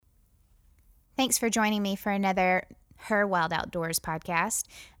Thanks for joining me for another Her Wild Outdoors podcast.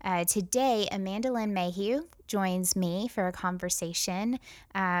 Today, Amanda Lynn Mayhew joins me for a conversation,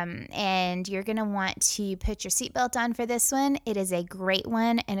 and you're going to want to put your seatbelt on for this one. It is a great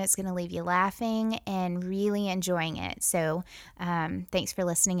one, and it's going to leave you laughing and really enjoying it. So thanks for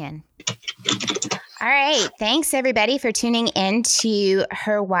listening in. All right. Thanks, everybody, for tuning in to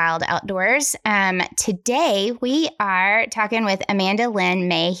Her Wild Outdoors. Today, we are talking with Amanda Lynn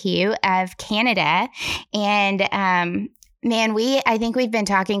Mayhew of Canada. And I think we've been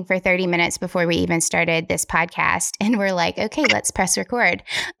talking for 30 minutes before we even started this podcast. And we're like, okay, let's press record.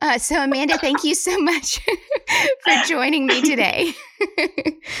 So, Amanda, thank you so much for joining me today.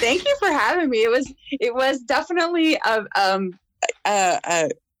 Thank you for having me. It was definitely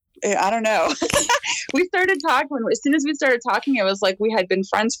I don't know. We started talking as soon as we started talking, it was like we had been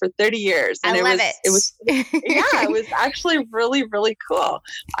friends for 30 years. And I love it. It was actually really, really cool.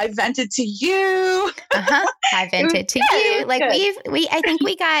 I vented to you. I vented to you. Like good. I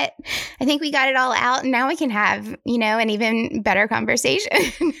think we got it all out, and now we can have, an even better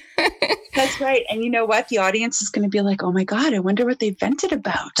conversation. That's right. And you know what? The audience is going to be like, oh my God, I wonder what they vented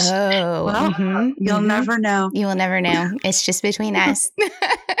about. Oh, well, you'll never know. You will never know. It's just between us.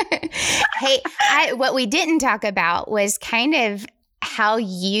 Hey, what we didn't talk about was kind of how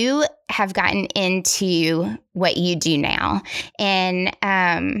you have gotten into what you do now. And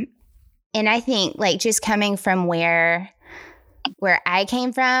I think like just coming from where I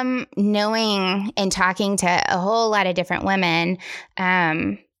came from, knowing and talking to a whole lot of different women,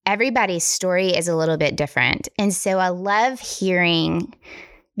 everybody's story is a little bit different. And so I love hearing,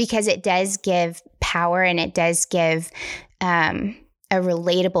 because it does give power and it does give a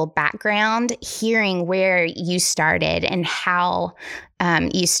relatable background, hearing where you started and how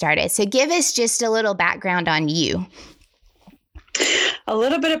you started. So give us just a little background on you. A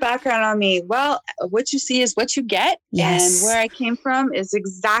little bit of background on me. Well, what you see is what you get. Yes. And where I came from is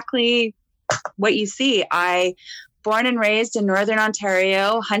exactly what you see. I born and raised in Northern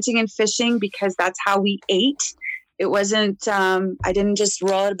Ontario, hunting and fishing because that's how we ate. It wasn't, I didn't just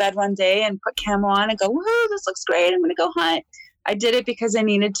roll out of bed one day and put camo on and go, woohoo, this looks great, I'm going to go hunt. I did it because I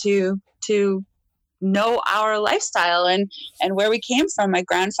needed to know our lifestyle and where we came from. My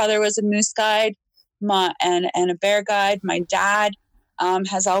grandfather was a moose guide and a bear guide. My dad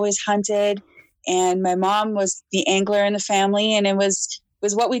has always hunted, and my mom was the angler in the family. And it was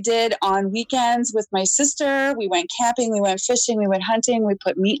what we did on weekends with my sister. We went camping, we went fishing, we went hunting, we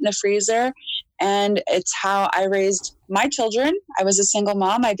put meat in the freezer. And it's how I raised my children. I was a single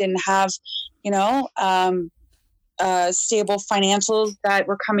mom. I didn't have, stable financials that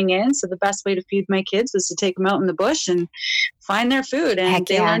were coming in. So the best way to feed my kids was to take them out in the bush and find their food. And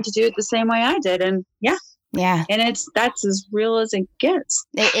they learned to do it the same way I did. And yeah. And that's as real as it gets.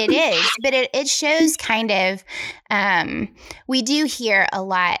 It is, but it shows kind of, we do hear a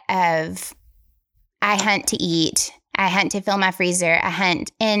lot of, I hunt to eat. I hunt to fill my freezer. I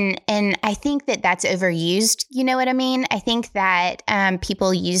hunt. And I think that that's overused. You know what I mean? I think that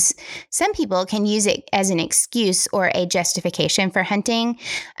some people can use it as an excuse or a justification for hunting.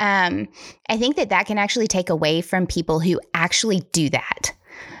 I think that can actually take away from people who actually do that.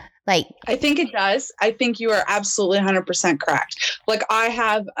 I think it does. I think you are absolutely 100% correct. Like I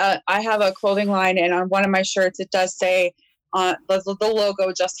have a clothing line, and on one of my shirts, it does say, the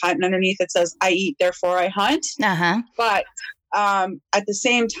logo Just Hunt, and underneath it says I eat, therefore I hunt. But at the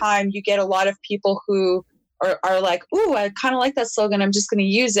same time, you get a lot of people who are like, ooh, I kind of like that slogan, I'm just going to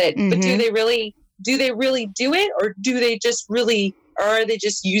use it. Mm-hmm. But do they really do it, or or are they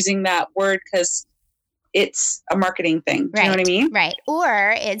just using that word because it's a marketing thing? Do you know what I mean? Right.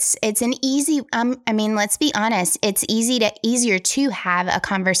 Or it's an easy, let's be honest, it's easier to have a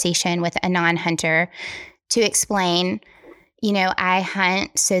conversation with a non-hunter to explain, I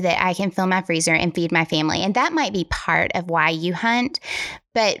hunt so that I can fill my freezer and feed my family. And that might be part of why you hunt,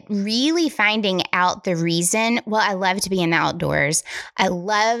 but really finding out the reason. Well, I love to be in the outdoors. I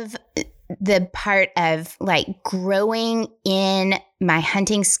love the part of like growing in my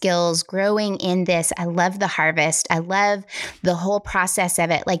hunting skills, growing in this. I love the harvest. I love the whole process of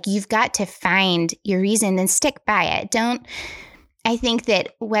it. Like you've got to find your reason and stick by it. I think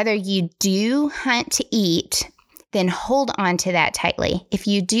that whether you do hunt to eat, then hold on to that tightly. If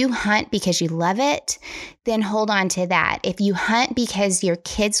you do hunt because you love it, then hold on to that. If you hunt because your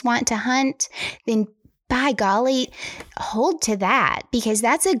kids want to hunt, then by golly, hold to that, because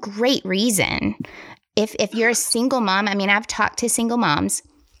that's a great reason. If you're a single mom, I've talked to single moms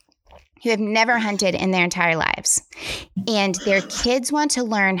who have never hunted in their entire lives, and their kids want to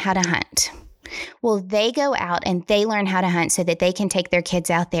learn how to hunt. Well, they go out and they learn how to hunt so that they can take their kids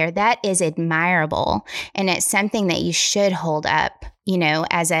out there. That is admirable. And it's something that you should hold up,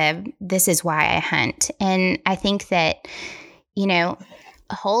 as this is why I hunt. And I think that,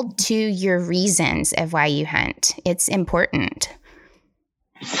 hold to your reasons of why you hunt. It's important.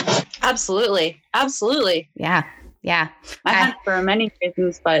 Absolutely. Yeah. I hunt for many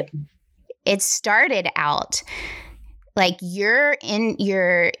reasons, but it started out like your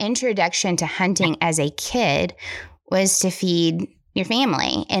introduction to hunting as a kid was to feed your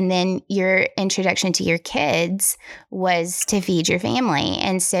family. And then your introduction to your kids was to feed your family.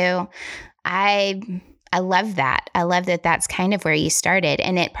 And so I love that. I love that that's kind of where you started.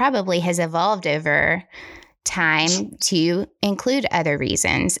 And it probably has evolved over time to include other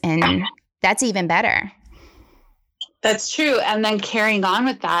reasons. And that's even better. That's true. And then carrying on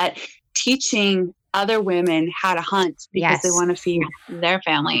with that, teaching other women how to hunt because they want to feed their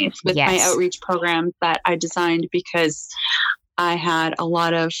families with my outreach programs that I designed because I had a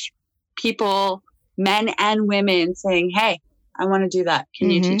lot of people, men and women, saying, hey, I want to do that.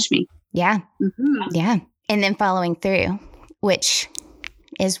 Can you teach me? Yeah. Yeah. And then following through, which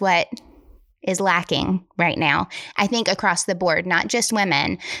is what is lacking right now. I think across the board, not just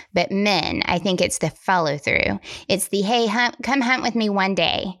women, but men. I think it's the follow through. It's the, hey, come hunt with me one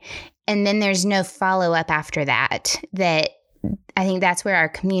day. And then there's no follow up after that. That I think that's where our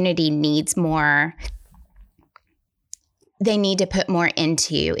community needs more. They need to put more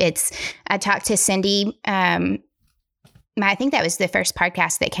into. I talked to Cindy. I think that was the first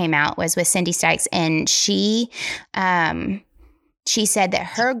podcast that came out was with Cindy Stykes. And she said that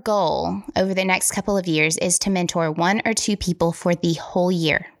her goal over the next couple of years is to mentor 1 or 2 people for the whole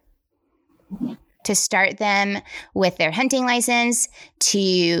year. To start them with their hunting license,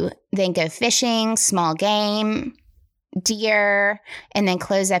 to then go fishing, small game, deer, and then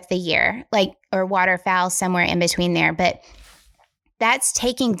close up the year, or waterfowl somewhere in between there. But that's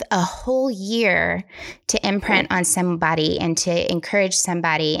taking a whole year to imprint on somebody and to encourage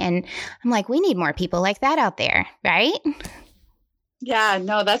somebody. And I'm like, we need more people like that out there, right? Yeah,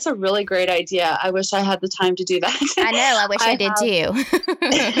 no, that's a really great idea. I wish I had the time to do that. I know. I wish I did too.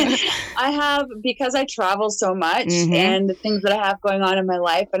 I have, because I travel so much and the things that I have going on in my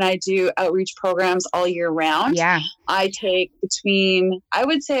life, and I do outreach programs all year round. Yeah. I take between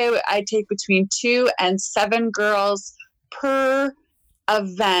 2 and 7 girls per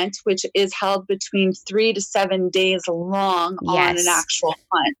event, which is held between 3 to 7 days long on an actual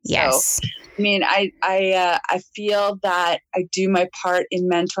hunt. Yes. So, I mean, I feel that I do my part in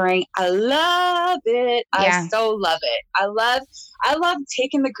mentoring. I love it. I so love it. I love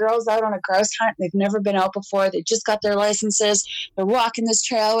taking the girls out on a grouse hunt. They've never been out before. They just got their licenses. They're walking this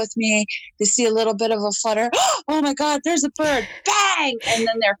trail with me. They see a little bit of a flutter. Oh my God, there's a bird. Bang! And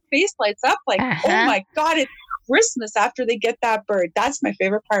then their face lights up like, oh my God, it's Christmas after they get that bird. That's my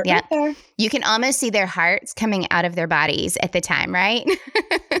favorite part right there. You can almost see their hearts coming out of their bodies at the time, right?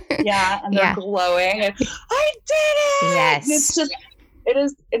 Yeah, and they're glowing. And, I did it! Yes. And it's just,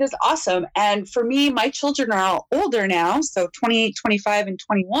 it is awesome. And for me, my children are all older now, so 28, 25, and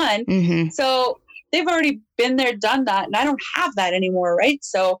 21. So they've already been there, done that, and I don't have that anymore, right?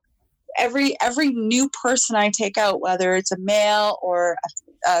 So every new person I take out, whether it's a male or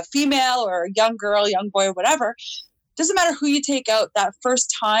a female or a young girl, young boy, whatever, doesn't matter who you take out, that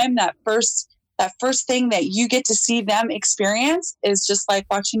first time, that first thing that you get to see them experience is just like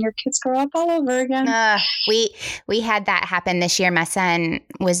watching your kids grow up all over again. We had that happen this year. My son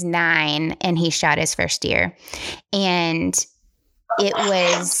was 9 and he shot his first deer, and it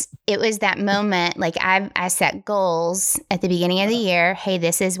was that moment. Like I set goals at the beginning of the year. Hey,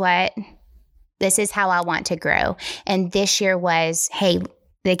 this is how I want to grow. And this year was, hey,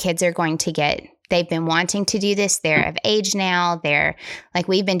 the kids are going to they've been wanting to do this. They're of age now. They're like,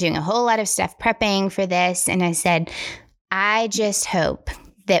 we've been doing a whole lot of stuff prepping for this. And I said, I just hope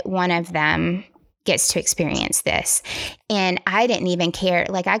that one of them gets to experience this. And I didn't even care.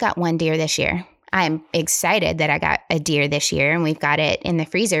 Like, I got 1 deer this year. I'm excited that I got a deer this year and we've got it in the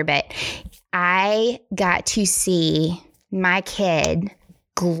freezer, but I got to see my kid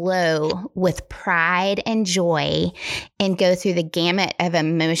glow with pride and joy and go through the gamut of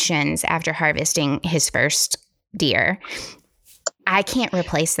emotions after harvesting his first deer. I can't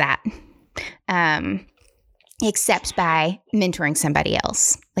replace that, except by mentoring somebody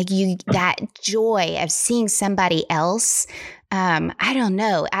else. Like that joy of seeing somebody else. I don't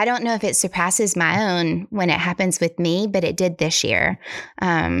know. I don't know if it surpasses my own when it happens with me, but it did this year.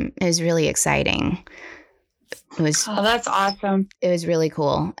 It was really exciting. Oh, that's awesome. It was really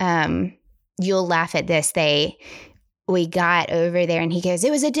cool. You'll laugh at this. we got over there and he goes,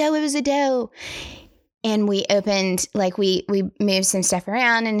 it was a doe. And we opened, like we moved some stuff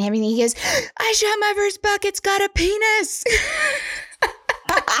around and everything. He goes, I shot my first buck. It's got a penis.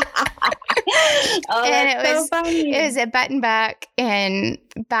 Oh, And that's so funny. it was a button buck. And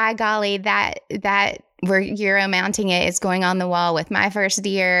by golly, that we're Euro mounting it. It's going on the wall with my first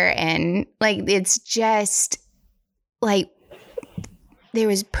deer. And like, it's just like, there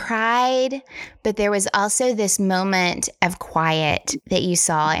was pride, but there was also this moment of quiet that you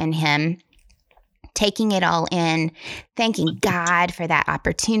saw in him, taking it all in, thanking God for that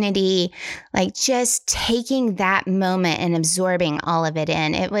opportunity, like just taking that moment and absorbing all of it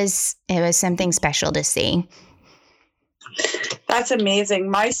in. It was something special to see. That's amazing.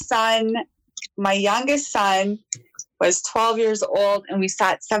 My youngest son was 12 years old, and we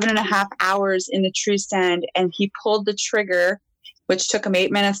sat 7.5 hours in the tree stand, and he pulled the trigger, which took him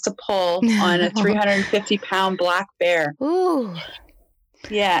 8 minutes to pull, on a 350-pound black bear. Ooh.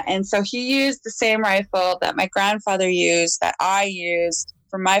 Yeah. And so he used the same rifle that my grandfather used, that I used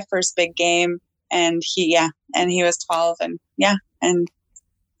for my first big game. And he was 12, and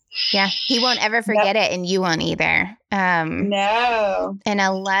he won't ever forget it, and you won't either. No. And I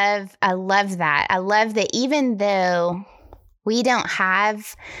love that. I love that even though we don't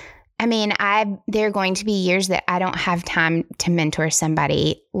have, there are going to be years that I don't have time to mentor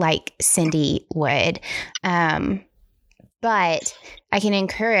somebody like Cindy would. But I can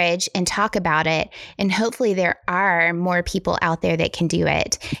encourage and talk about it. And hopefully there are more people out there that can do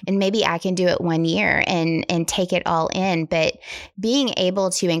it. And maybe I can do it 1 year and take it all in. But being able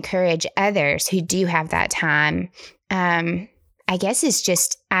to encourage others who do have that time, I guess is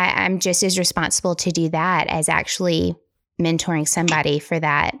just, I'm just as responsible to do that as actually mentoring somebody for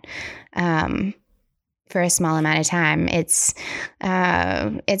that, for a small amount of time. It's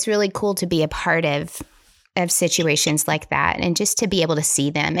really cool to be a part of situations like that, and just to be able to see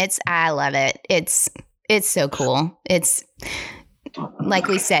them. I love it. It's so cool. It's like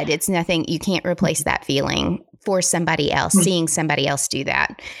we said, it's nothing, you can't replace that feeling for somebody else, seeing somebody else do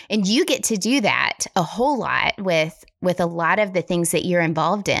that. And you get to do that a whole lot with a lot of the things that you're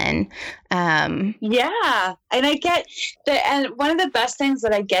involved in. Yeah. And one of the best things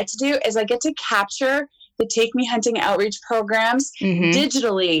that I get to do is I get to capture the Take Me Hunting outreach programs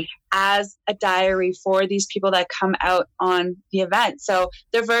digitally as a diary for these people that come out on the event. So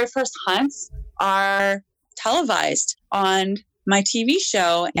their very first hunts are televised on my TV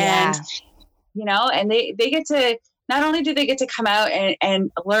show. Yeah. And they get to, not only do they get to come out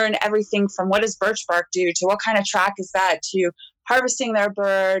and learn everything from what does birch bark do to what kind of track is that to harvesting their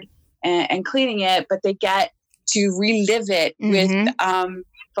bird and cleaning it, but they get to relive it with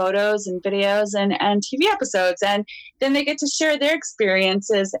photos and videos and TV episodes. And then they get to share their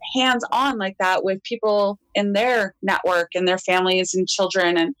experiences hands-on like that with people in their network and their families and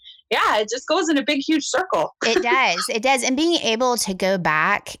children. And yeah, it just goes in a big, huge circle. It does. It does. And being able to go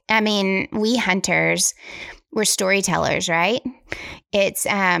back, we hunters, we're storytellers, right? It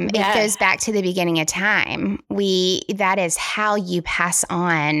goes back to the beginning of time. That is how you pass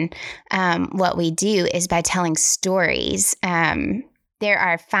on what we do, is by telling stories. There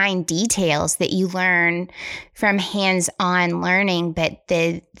are fine details that you learn from hands-on learning, but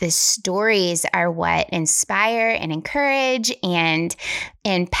the stories are what inspire and encourage and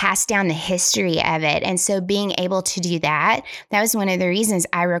pass down the history of it. And so being able to do that was one of the reasons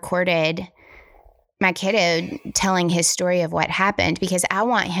I recorded my kiddo telling his story of what happened, because I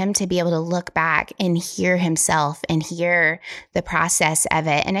want him to be able to look back and hear himself and hear the process of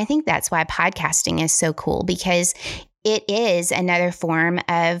it. And I think that's why podcasting is so cool, because it is another form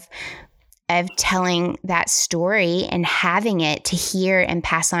of telling that story and having it to hear and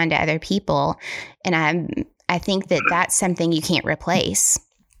pass on to other people. And I think that that's something you can't replace.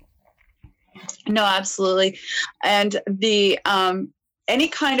 No, absolutely. And the any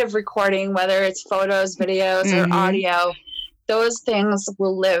kind of recording, whether it's photos, videos, or audio, those things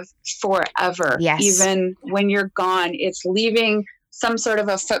will live forever. Yes. Even when you're gone, it's leaving some sort of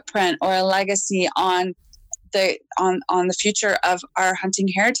a footprint or a legacy on the future of our hunting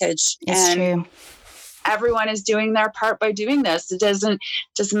heritage. It's true. Everyone is doing their part by doing this. It doesn't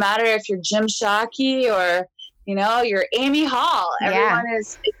just matter if you're Jim Shockey or, you're Amy Hall. Everyone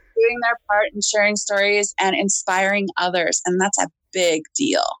is doing their part and sharing stories and inspiring others. And that's a big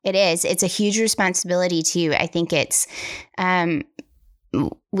deal. It is. It's a huge responsibility too. I think it's,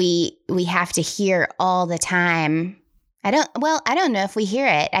 we have to hear all the time. I don't know if we hear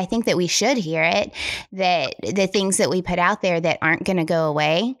it. I think that we should hear it, that the things that we put out there that aren't going to go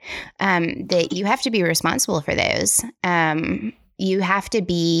away, that you have to be responsible for those. You have to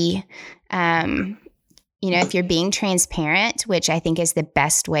be, if you're being transparent, which I think is the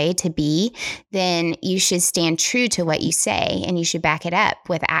best way to be, then you should stand true to what you say, and you should back it up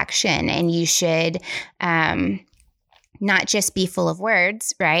with action, and you should not just be full of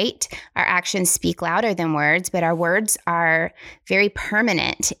words, right? Our actions speak louder than words, but our words are very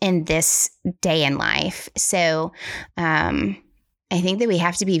permanent in this day in life. So I think that we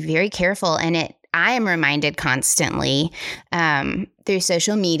have to be very careful, and I am reminded constantly through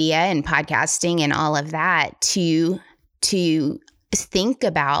social media and podcasting and all of that to think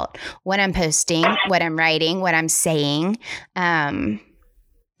about what I'm posting, what I'm writing, what I'm saying. And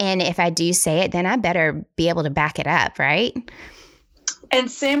if I do say it, then I better be able to back it up, right?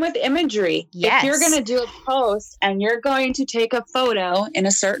 And same with imagery. Yes. If you're going to do a post and you're going to take a photo in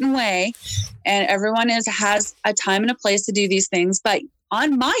a certain way, and everyone has a time and a place to do these things, but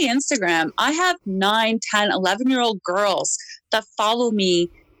on my Instagram, I have 9, 10, 11-year-old girls that follow me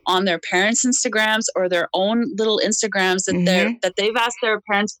on their parents' Instagrams or their own little Instagrams that they've asked their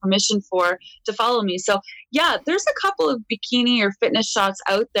parents permission for to follow me. So yeah, there's a couple of bikini or fitness shots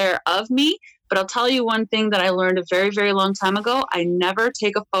out there of me, but I'll tell you one thing that I learned a very, very long time ago. I never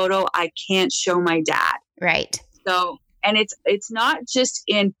take a photo I can't show my dad. Right. So, and it's not just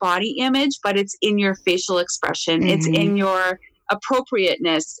in body image, but it's in your facial expression. It's in your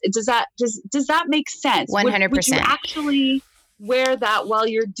appropriateness. Does that make sense? 100%. Would you actually wear that while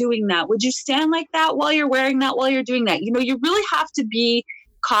you're doing that? Would you stand like that while you're wearing that, while you're doing that? You really have to be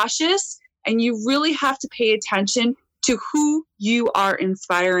cautious, and you really have to pay attention to who you are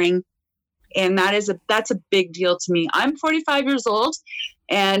inspiring. And that's a big deal to me. I'm 45 years old,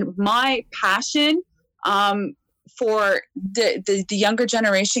 and my passion for the younger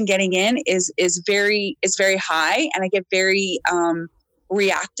generation getting in is very high, and I get very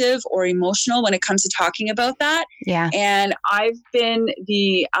reactive or emotional when it comes to talking about that. Yeah. And I've been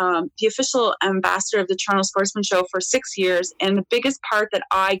the official ambassador of the Toronto Sportsman Show for 6 years. And the biggest part that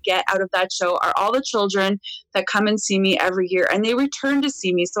I get out of that show are all the children that come and see me every year, and they return to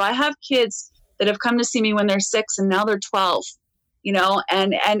see me. So I have kids that have come to see me when they're 6 and now they're 12.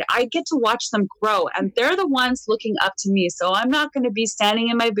 And I get to watch them grow, and they're the ones looking up to me. So I'm not going to be standing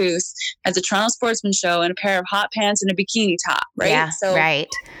in my booth at the Toronto Sportsman Show in a pair of hot pants and a bikini top, right? Yeah, so right.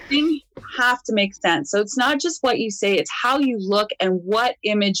 Things have to make sense. So it's not just what you say, it's how you look and what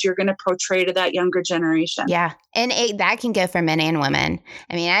image you're going to portray to that younger generation. Yeah. And that can go for men and women.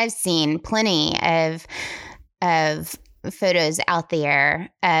 I mean, I've seen plenty of photos out there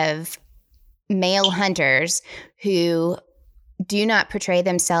of male hunters who do not portray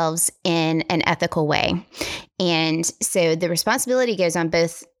themselves in an ethical way. And so the responsibility goes on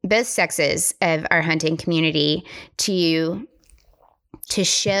both sexes of our hunting community to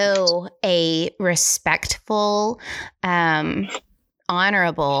show a respectful, honorable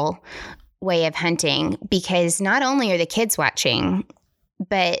way of hunting, because not only are the kids watching,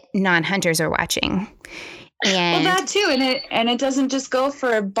 but non-hunters are watching. And that too, and it doesn't just go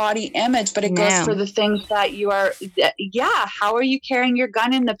for a body image, but it goes for the things that you are. Yeah, how are you carrying your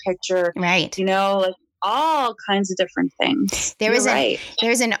gun in the picture? Right. Like all kinds of different things. There was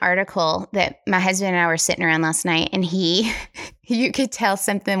an article that my husband and I were sitting around last night, and you could tell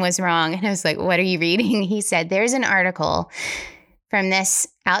something was wrong, and I was like, "What are you reading?" He said, "There's an article from this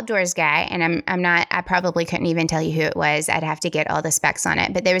outdoors guy," and I probably couldn't even tell you who it was. I'd have to get all the specs on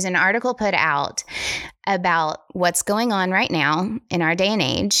it. But there was an article put out about what's going on right now in our day and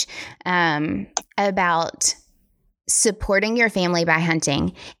age, about supporting your family by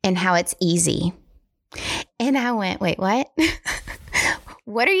hunting and how it's easy. And I went, wait, what?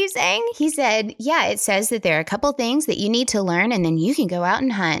 What are you saying? He said, yeah, it says that there are a couple things that you need to learn, and then you can go out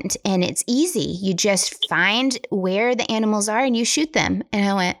and hunt, and it's easy. You just find where the animals are and you shoot them. And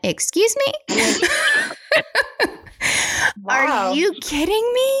I went, excuse me? Wow. Are you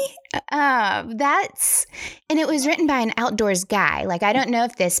kidding me? And it was written by an outdoors guy. Like, I don't know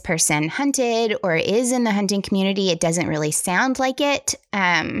if this person hunted or is in the hunting community. It doesn't really sound like it,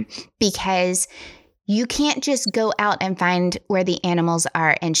 because you can't just go out and find where the animals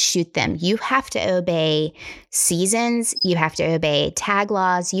are and shoot them. You have to obey seasons. You have to obey tag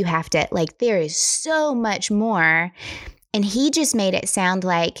laws. You have to, there is so much more. And he just made it sound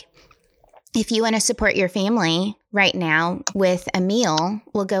like, if you want to support your family right now with a meal,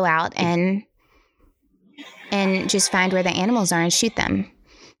 we'll go out and just find where the animals are and shoot them.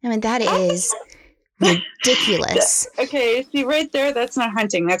 I mean, that is ridiculous. Okay, see right there, that's not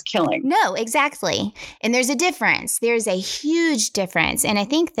hunting, that's killing. No, exactly. And there's a difference. There's a huge difference. And I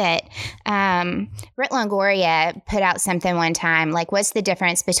think that Britt Longoria put out something one time, like, what's the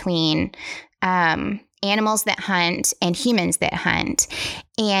difference between animals that hunt and humans that hunt?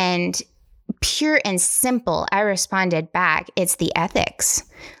 And pure and simple, I responded back, it's the ethics.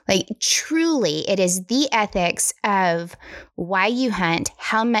 Like, truly, it is the ethics of why you hunt,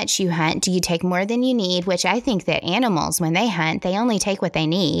 how much you hunt. Do you take more than you need? Which I think that animals, when they hunt, they only take what they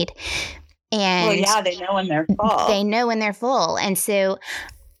need. And well, yeah, they know when they're full. They know when they're full. And so,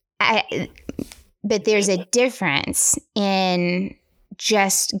 but there's a difference in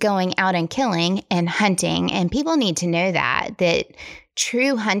just going out and killing and hunting. And people need to know that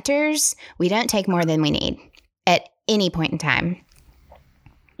true hunters, we don't take more than we need at any point in time.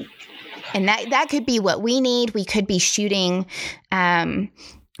 And that could be what we need. We could be shooting,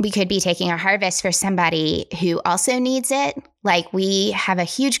 we could be taking a harvest for somebody who also needs it. Like, we have a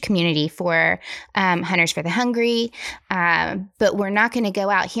huge community for Hunters for the Hungry, but we're not going to go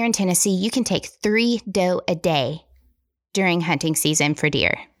out here in Tennessee. You can take 3 doe a day during hunting season for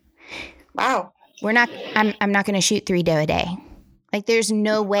deer. Wow. I'm not going to shoot 3 doe a day. Like, there's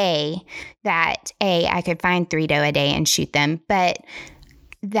no way that I could find 3 doe a day and shoot them, but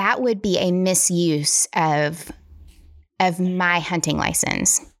that would be a misuse of my hunting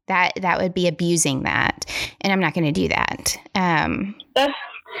license. That would be abusing that, and I'm not going to do that.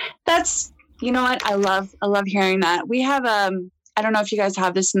 That's you know what, I love hearing that. We have I don't know if you guys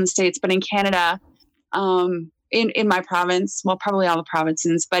have this in the States, but in Canada, in my province, well, probably all the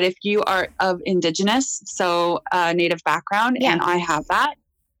provinces, but if you are of Indigenous, so Native background, and I have that,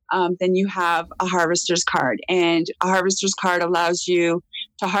 then you have a harvester's card, and a harvester's card allows you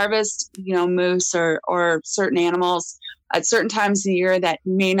to harvest, moose or certain animals at certain times of the year that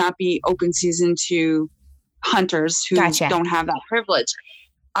may not be open season to hunters who don't have that privilege.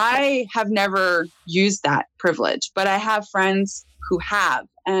 I have never used that privilege, but I have friends who have,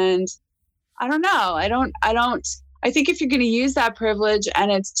 and I don't know. I think if you're going to use that privilege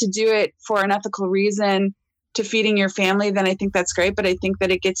and it's to do it for an ethical reason to feeding your family, then I think that's great. But I think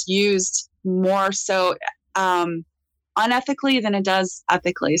that it gets used more so unethically than it does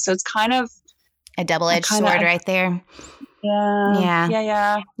ethically. So it's kind of a double-edged sword right there. Yeah.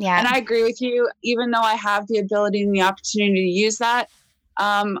 And I agree with you. Even though I have the ability and the opportunity to use that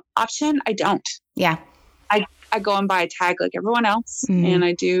option, I don't. Yeah. I go and buy a tag like everyone else, and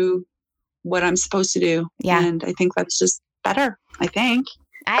I do what I'm supposed to do. Yeah. And I think that's just better, I think.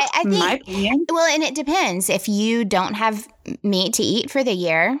 I think, in my opinion. Well, and it depends. If you don't have meat to eat for the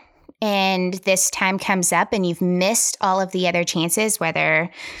year and this time comes up and you've missed all of the other chances,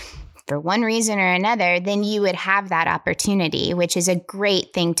 whether for one reason or another, then you would have that opportunity, which is a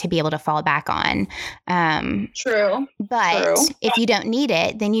great thing to be able to fall back on. True. But if you don't need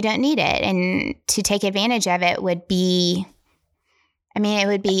it, then you don't need it. And to take advantage of it would be, it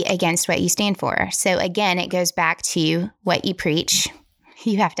would be against what you stand for. So again, it goes back to what you preach.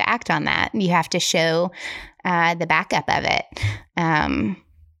 You have to act on that. You have to show the backup of it.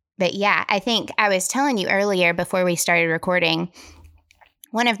 But yeah, I think I was telling you earlier before we started recording,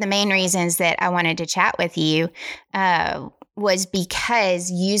 one of the main reasons that I wanted to chat with you was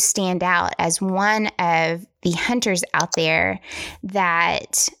because you stand out as one of the hunters out there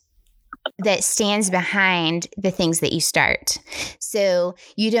that stands behind the things that you start. So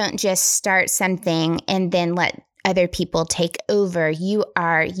you don't just start something and then let other people take over. You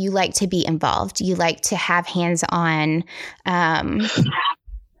like to be involved. You like to have hands-on,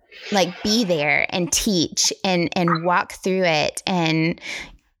 like be there and teach and walk through it. And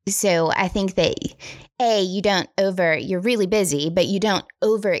so I think that you're really busy, but you don't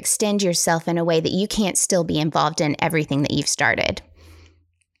overextend yourself in a way that you can't still be involved in everything that you've started.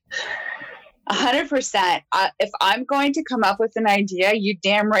 100%. If I'm going to come up with an idea, you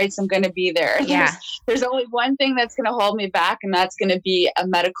damn right I'm going to be there. Yeah. There's only one thing that's going to hold me back, and that's going to be a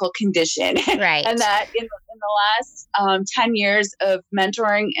medical condition. Right. And that in the last 10 years of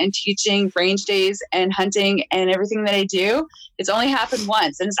mentoring and teaching range days and hunting and everything that I do, it's only happened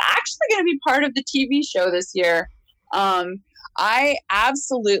once. And it's actually going to be part of the TV show this year. I have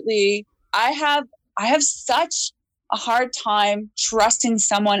such a hard time trusting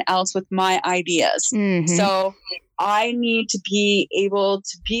someone else with my ideas. Mm-hmm. So I need to be able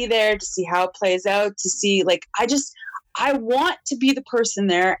to be there to see how it plays out, to see, I want to be the person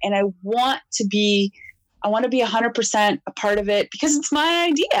there, and I want to be 100% a part of it because it's my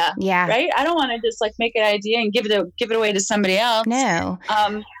idea. Yeah. Right. I don't want to just make an idea and give it away to somebody else. No.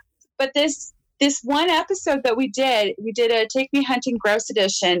 But this one episode that we did a Take Me Hunting Grouse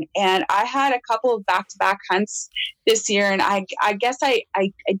edition, and I had a couple of back-to-back hunts this year, and I guess I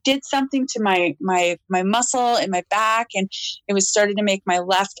did something to my muscle in my back, and it was starting to make my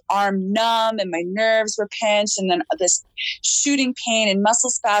left arm numb, and my nerves were pinched, and then this shooting pain and muscle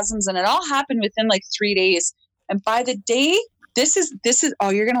spasms, and it all happened within 3 days. And by the day This is, oh,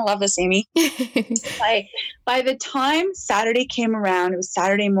 you're going to love this, Amy. By the time Saturday came around, it was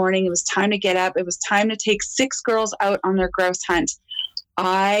Saturday morning. It was time to get up. It was time to take 6 girls out on their grouse hunt.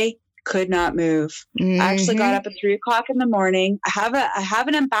 I could not move. I actually got up at 3:00 in the morning. I have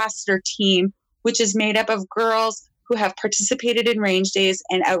an ambassador team, which is made up of girls who have participated in range days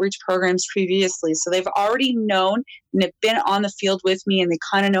and outreach programs previously. So they've already known and have been on the field with me, and they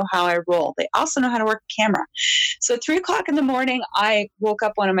kind of know how I roll. They also know how to work a camera. So at 3:00 in the morning, I woke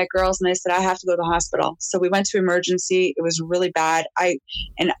up one of my girls and I said, I have to go to the hospital. So we went to emergency. It was really bad.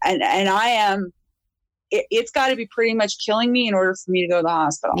 It's got to be pretty much killing me in order for me to go to the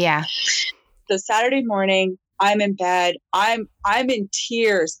hospital. Yeah. So Saturday morning, I'm in bed. I'm in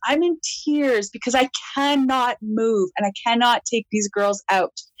tears. I'm in tears because I cannot move and I cannot take these girls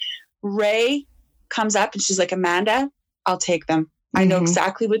out. Ray comes up and she's like, Amanda, I'll take them. I know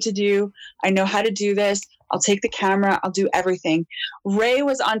exactly what to do. I know how to do this. I'll take the camera. I'll do everything. Ray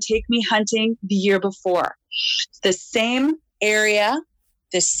was on Take Me Hunting the year before. The same area,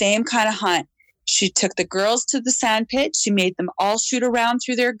 the same kind of hunt. She took the girls to the sand pit. She made them all shoot around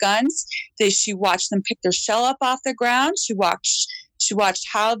through their guns. She watched them pick their shell up off the ground. She watched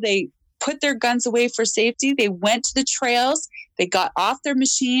how they put their guns away for safety. They went to the trails. They got off their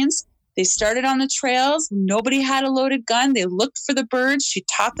machines. They started on the trails. Nobody had a loaded gun. They looked for the birds. She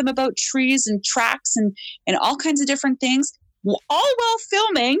taught them about trees and tracks and all kinds of different things, all while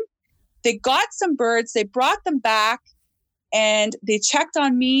filming. They got some birds. They brought them back. And they checked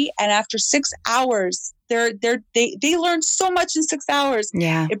on me, and after 6 hours, they learned so much in 6 hours.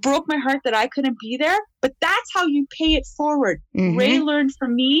 Yeah, it broke my heart that I couldn't be there, but that's how you pay it forward. Ray learned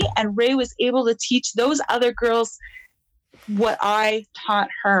from me, and Ray was able to teach those other girls what I taught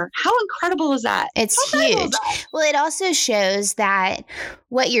her. How incredible is that? It's huge. Well, it also shows that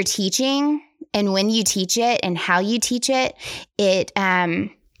what you're teaching and when you teach it and how you teach it, it's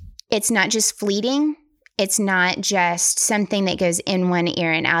not just fleeting. It's not just something that goes in one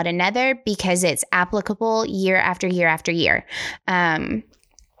ear and out another, because it's applicable year after year after year. And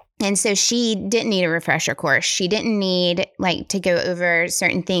so she didn't need a refresher course. She didn't need to go over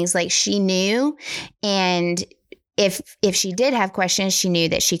certain things. She knew. And if she did have questions, she knew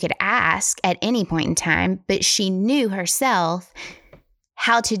that she could ask at any point in time, but she knew herself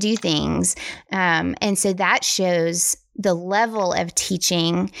how to do things. And so that shows the level of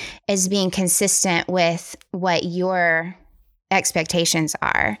teaching as being consistent with what your expectations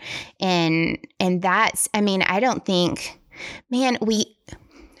are. And that's, I don't think, man,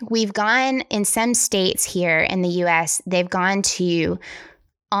 we've gone in some states here in the US, they've gone to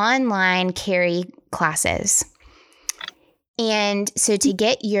online carry classes. And so to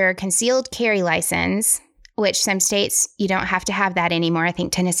get your concealed carry license, which some states, you don't have to have that anymore. I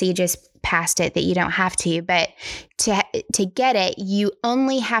think Tennessee just passed it that you don't have to, but to get it, you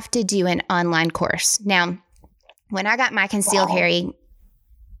only have to do an online course. Now, when I got my concealed carry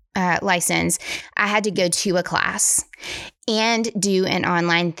license, I had to go to a class and do an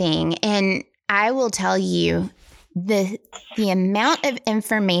online thing. And I will tell you, the amount of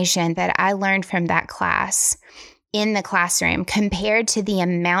information that I learned from that class in the classroom compared to the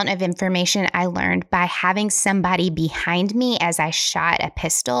amount of information I learned by having somebody behind me as I shot a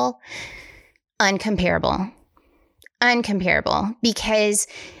pistol, uncomparable, because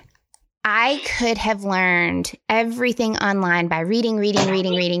I could have learned everything online by reading.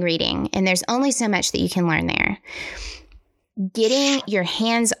 And there's only so much that you can learn there. Getting your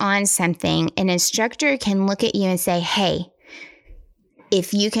hands on something, an instructor can look at you and say, hey,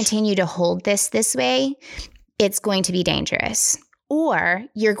 if you continue to hold this way, it's going to be dangerous, or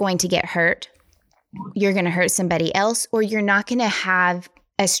you're going to get hurt. You're going to hurt somebody else, or you're not going to have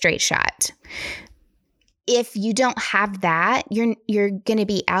a straight shot. If you don't have that, you're going to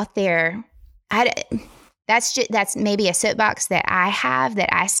be out there. That's maybe a soapbox that I have, that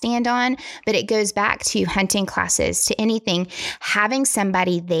I stand on, but it goes back to hunting classes, to anything, having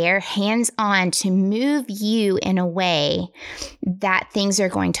somebody there hands-on to move you in a way that things are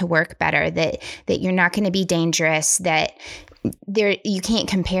going to work better, that you're not going to be dangerous, that you can't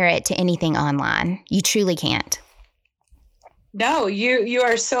compare it to anything online. You truly can't. No, you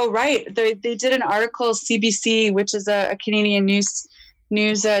are so right. They did an article, CBC, which is a Canadian news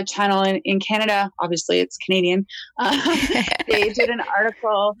channel in Canada. Obviously it's Canadian. They did an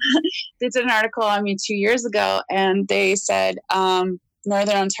article on me 2 years ago, and they said,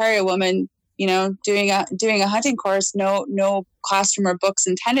 Northern Ontario woman, doing a hunting course, no classroom or books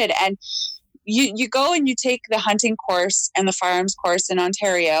intended. And you go and you take the hunting course and the firearms course in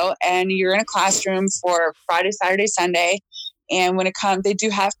Ontario, and you're in a classroom for Friday, Saturday, Sunday. And when it comes, they do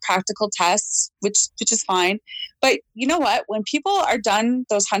have practical tests, which is fine. But you know what? When people are done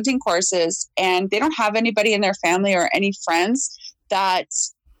those hunting courses and they don't have anybody in their family or any friends that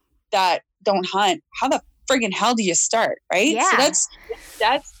don't hunt, how the friggin' hell do you start? Right. Yeah.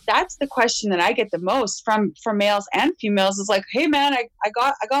 So that's the question that I get the most from males and females is like, hey man, I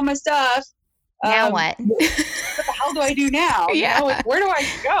got my stuff. Now what? What the hell do I do now? Yeah. You know, like, where do I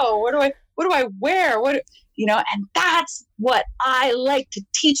go? What do I wear? And that's what I like to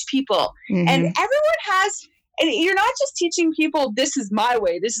teach people. Mm-hmm. And everyone has, and you're not just teaching people, this is my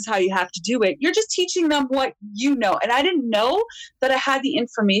way, this is how you have to do it. You're just teaching them what you know. And I didn't know that I had the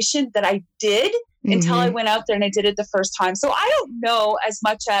information that I did until I went out there and I did it the first time. So I don't know as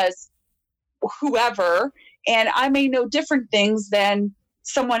much as whoever, and I may know different things than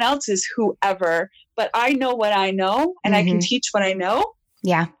someone else's whoever, but I know what I know and I can teach what I know.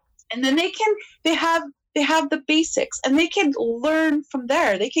 Yeah. And then they have the basics and they can learn from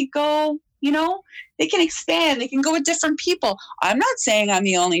there. They can go, they can expand, they can go with different people. I'm not saying I'm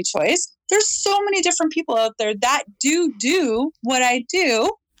the only choice. There's so many different people out there that do what I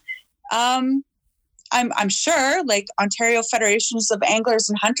do. I'm sure like Ontario Federations of Anglers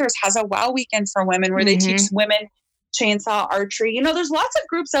and Hunters has a WOW weekend for women where they teach women chainsaw archery. There's lots of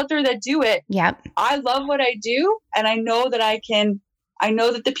groups out there that do it. Yep. I love what I do. And I know that I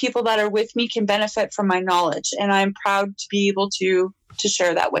know that the people that are with me can benefit from my knowledge. And I'm proud to be able to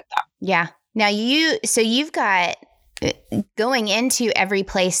share that with them. Yeah. Now you've got going into every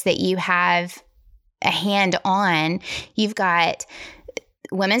place that you have a hand on, you've got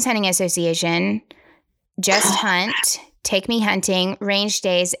Women's Hunting Association, Just Hunt, Take Me Hunting, Range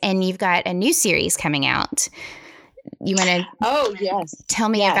Days, and you've got a new series coming out. You want to tell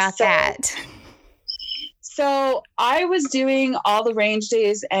me about that? So I was doing all the Range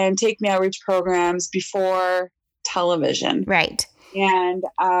Days and Take Me Outreach programs before television. Right. And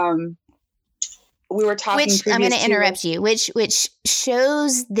we were talking which I'm going to interrupt you, which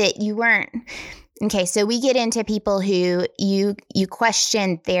shows that you weren't. Okay, so we get into people who you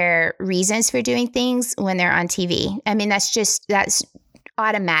question their reasons for doing things when they're on TV. I mean, that's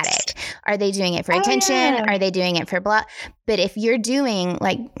automatic. Are they doing it for attention? Yeah. Are they doing it for blah? But if you're doing,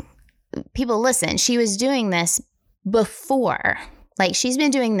 like, people listen, she was doing this before. Like, she's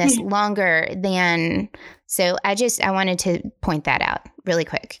been doing this longer than, so I wanted to point that out really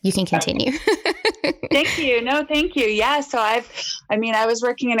quick. You can continue. Thank you. No, thank you. Yeah. So I was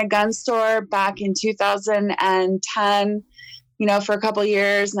working in a gun store back in 2010, for a couple of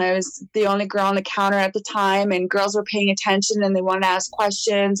years, and I was the only girl on the counter at the time, and girls were paying attention and they wanted to ask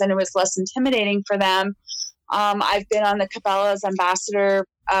questions, and it was less intimidating for them. I've been on the Cabela's ambassador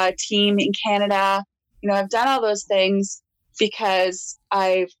team in Canada. I've done all those things because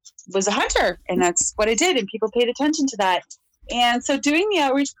I was a hunter and that's what I did, and people paid attention to that. And so doing the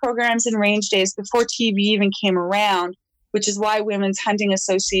outreach programs and Range Days before TV even came around, which is why Women's Hunting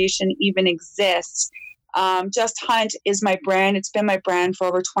Association even exists. Just Hunt is my brand. It's been my brand for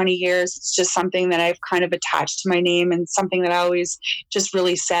over 20 years. It's just something that I've kind of attached to my name, and something that I always just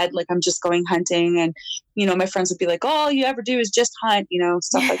really said, like, I'm just going hunting. And, my friends would be like, oh, all you ever do is just hunt,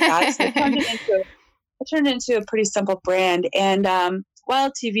 stuff like that. So I turned it into a pretty simple brand. And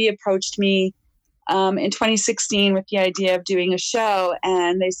Wild TV approached me in 2016 with the idea of doing a show.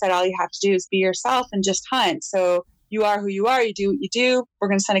 And they said, all you have to do is be yourself and just hunt. So you are who you are. You do what you do. We're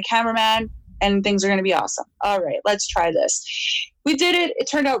going to send a cameraman and things are going to be awesome. All right, let's try this. We did it. It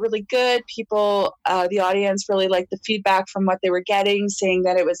turned out really good. People, the audience really liked the feedback from what they were getting, saying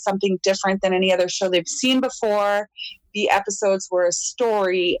that it was something different than any other show they've seen before. The episodes were a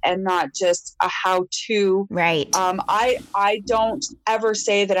story and not just a how-to. Right. I don't ever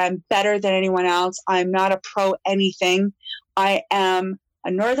say that I'm better than anyone else. I'm not a pro anything. I am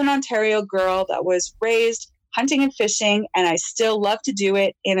a Northern Ontario girl that was raised hunting and fishing, and I still love to do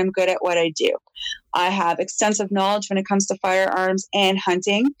it, and I'm good at what I do. I have extensive knowledge when it comes to firearms and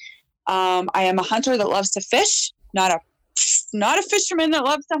hunting. I am a hunter that loves to fish, not a fisherman that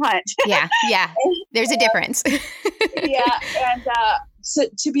loves to hunt. Yeah. There's a difference. Yeah, and so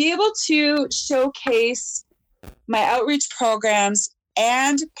to be able to showcase my outreach programs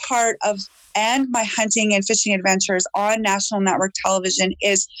and my hunting and fishing adventures on national network television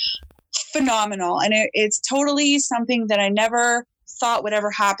is phenomenal. And it's totally something that I never thought would ever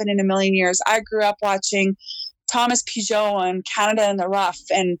happen in a million years. I grew up watching Thomas Pigeot on Canada in the Rough,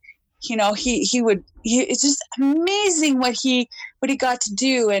 and it's just amazing what he got to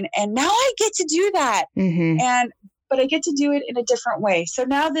do, and now I get to do that. But I get to do it in a different way. So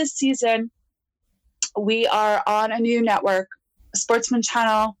now this season we are on a new network, Sportsman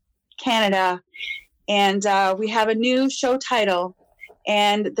Channel Canada, And we have a new show title.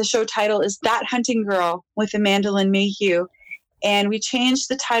 And the show title is That Hunting Girl with Amanda Lynn Mayhew. And we changed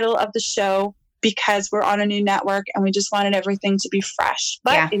the title of the show because we're on a new network and we just wanted everything to be fresh.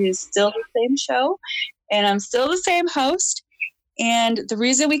 But It is still the same show and I'm still the same host. And the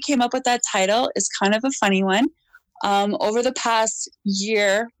reason we came up with that title is kind of a funny one. Over the past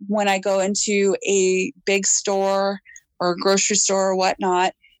year, when I go into a big store or a grocery store or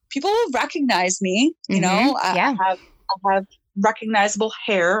whatnot, people will recognize me. You know, I have recognizable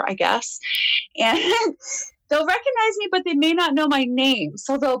hair, I guess. And they'll recognize me, but they may not know my name.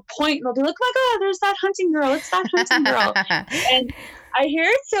 So they'll point and they'll be like, oh, there's that hunting girl. It's that hunting girl. And I hear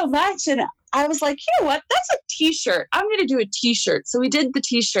it so much. And I was like, you know what? That's a t-shirt. I'm going to do a t-shirt. So we did the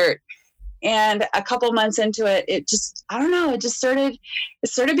t-shirt. And a couple months into it, it just, I don't know, it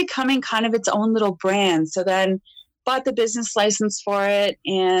started becoming kind of its own little brand. So then bought the business license for it.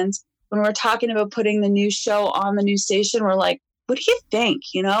 And when we're talking about putting the new show on the new station, we're like, what do you think?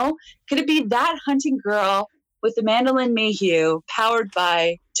 You know, could it be That Hunting Girl with Amanda Lynn Mayhew, powered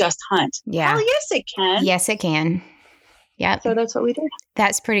by Just Hunt? Yeah. Oh, yes, it can. Yes, it can. Yeah. So that's what we did.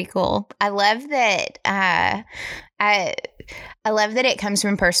 That's pretty cool. I love that. I love that it comes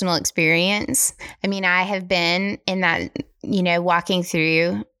from personal experience. I mean, I have been in that, you know, walking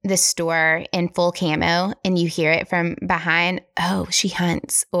through the store in full camo and you hear it from behind, oh, she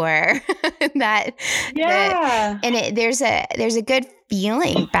hunts, or that. Yeah. And there's a good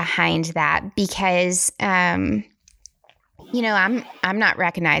feeling behind that because, you know, I'm not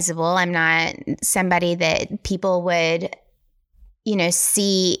recognizable. I'm not somebody that people would, you know,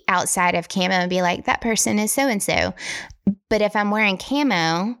 see outside of camo and be like, that person is so-and-so. But if I'm wearing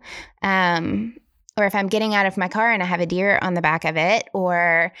camo, or if I'm getting out of my car and I have a deer on the back of it,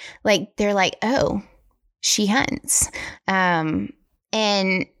 or like, they're like, oh, she hunts.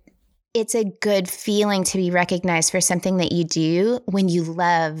 And it's a good feeling to be recognized for something that you do when you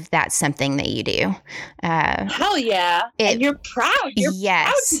love that something that you do. Hell yeah. And you're proud. You're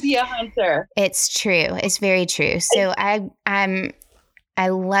proud to be a hunter. It's true. It's very true. So I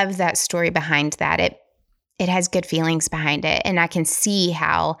love that story behind that. It has good feelings behind it. And I can see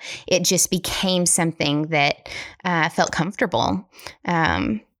how it just became something that felt comfortable.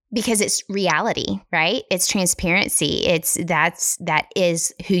 Because it's reality, right? It's transparency. That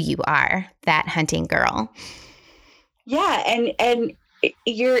is who you are, that hunting girl. Yeah, and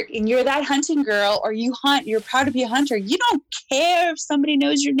you're that hunting girl, or you hunt. You're proud to be a hunter. You don't care if somebody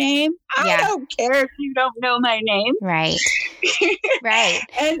knows your name. I don't care if you don't know my name. Right. Right.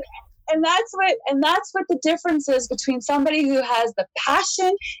 And that's what the difference is between somebody who has the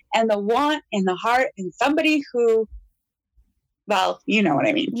passion and the want and the heart, and somebody who, well, you know what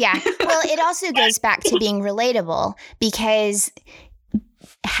I mean. Yeah. Well, it also goes back to being relatable, because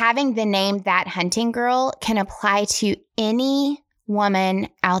having the name That Hunting Girl can apply to any woman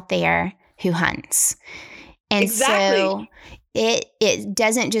out there who hunts. And so it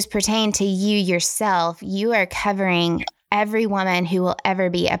doesn't just pertain to you yourself. You are covering every woman who will ever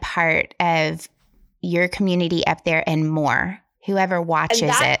be a part of your community up there and more, whoever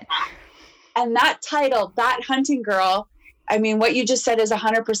watches it. And that title, That Hunting Girl, I mean, what you just said is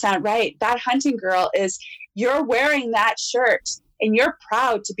 100% right. That hunting girl is, you're wearing that shirt and you're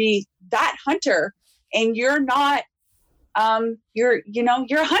proud to be that hunter, and you're not, you're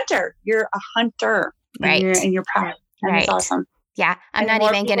a hunter. You're a hunter. Right. And you're proud. And right. It's awesome. Yeah. I'm not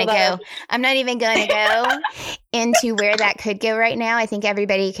even going to go into where that could go right now. I think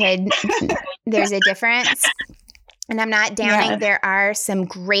everybody could, there's a difference, and I'm not downing. Yes. There are some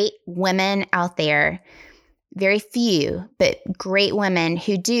great women out there. Very few, but great women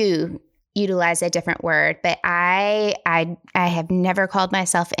who do utilize a different word. But I have never called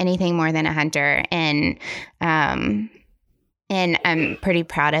myself anything more than a hunter, and I'm pretty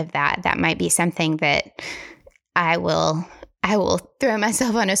proud of that. That might be something that I will throw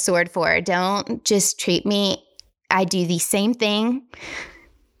myself on a sword for. Don't just treat me. I do the same thing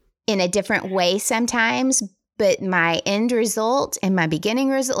in a different way sometimes, but my end result and my beginning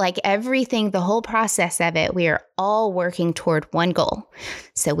result, like everything, the whole process of it, we are all working toward one goal.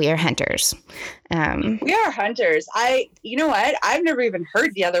 So we are hunters. We are hunters. You know what? I've never even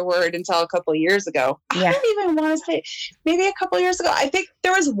heard the other word until a couple of years ago. Yeah. I don't even want to say, maybe a couple of years ago. I think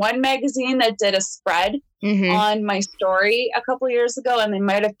there was one magazine that did a spread on my story a couple of years ago, and they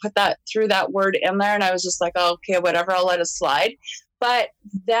might have threw that word in there. And I was just like, oh, okay, whatever, I'll let it slide. But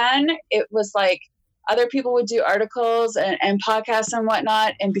then it was like, other people would do articles and podcasts and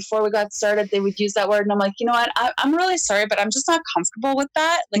whatnot. And before we got started, they would use that word. And I'm like, you know what? I'm really sorry, but I'm just not comfortable with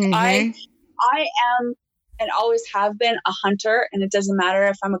that. Like I am and always have been a hunter. And it doesn't matter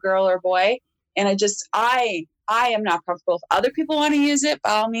if I'm a girl or a boy. And I am not comfortable. If other people want to use it,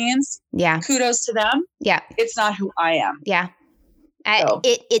 by all means, kudos to them. Yeah. It's not who I am. Yeah.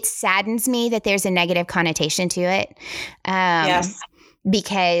 It saddens me that there's a negative connotation to it. Yes.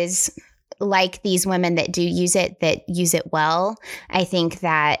 Because like these women that use it well, I think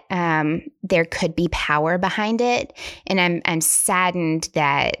that there could be power behind it. And I'm saddened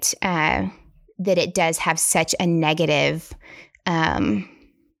that it does have such a negative,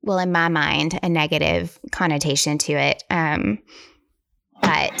 well, in my mind, a negative connotation to it. But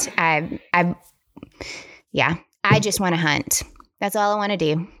I just want to hunt. That's all I want to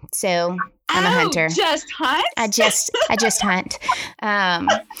do. So I'm a hunter. Just hunt? I just hunt. Go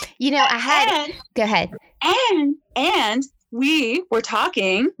ahead. And we were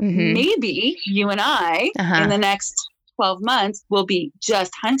talking, maybe you and I in the next 12 months will be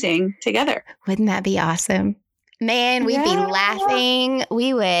just hunting together. Wouldn't that be awesome? Man, we'd be laughing.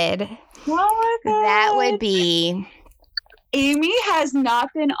 We would. Oh my God. That would be. Amy has not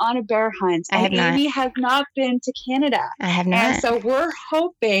been on a bear hunt. I have not. Amy has not been to Canada. I have not. And so we're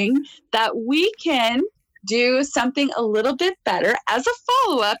hoping that we can do something a little bit better as a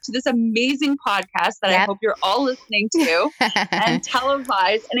follow-up to this amazing podcast that I hope you're all listening to and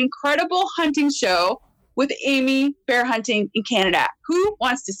televise an incredible hunting show with Amy bear hunting in Canada. Who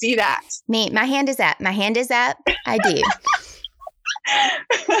wants to see that? Me. My hand is up. I do.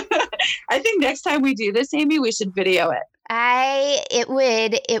 I think next time we do this, Amy, we should video it. It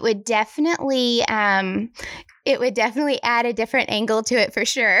would definitely add a different angle to it for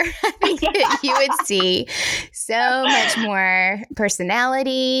sure. I think you would see so much more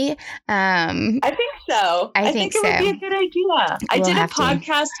personality. I think so. I think it would be a good idea. I did a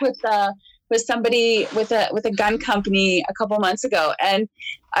podcast with somebody with a gun company a couple months ago, and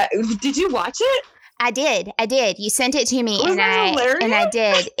did you watch it? I did. You sent it to me, and I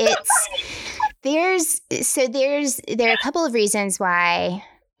did. There are a couple of reasons why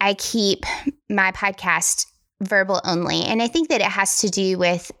I keep my podcast verbal only. And I think that it has to do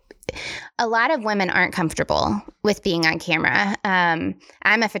with a lot of women aren't comfortable with being on camera. I'm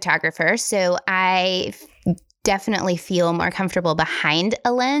a photographer, so I definitely feel more comfortable behind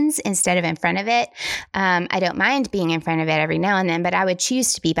a lens instead of in front of it. I don't mind being in front of it every now and then, but I would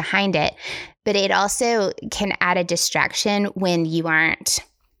choose to be behind it. But it also can add a distraction when you aren't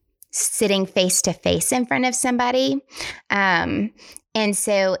sitting face to face in front of somebody. And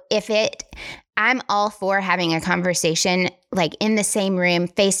so I'm all for having a conversation like in the same room,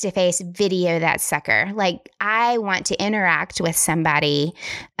 face to face, video that sucker. Like I want to interact with somebody.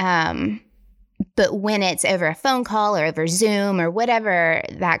 But when it's over a phone call or over Zoom or whatever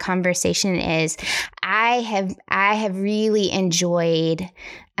that conversation is, I have really enjoyed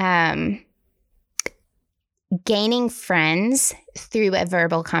gaining friends through a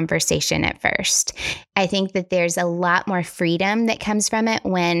verbal conversation at first. I think that there's a lot more freedom that comes from it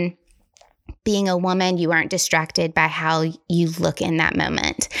when being a woman, you aren't distracted by how you look in that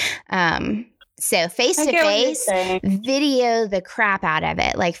moment. So face to face, video the crap out of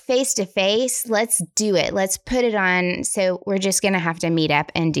it. Like face to face, let's do it. Let's put it on. So we're just going to have to meet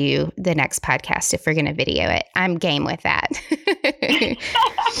up and do the next podcast if we're going to video it. I'm game with that.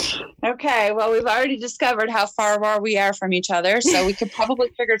 Okay. Well, we've already discovered how far we are from each other, so we could probably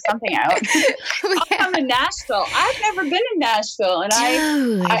figure something out. I'll come to Nashville. I've never been to Nashville, and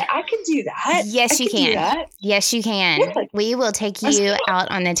I can do that. Yes, you can. Yes, you can. Yeah. We will take you out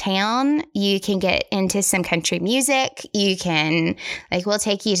on the town. You can get into some country music. You can, we'll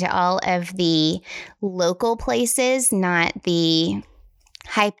take you to all of the local places, not the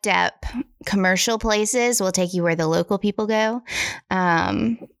hyped up commercial places. We'll take you where the local people go.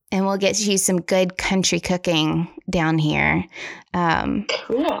 And we'll get you some good country cooking down here. Cool. I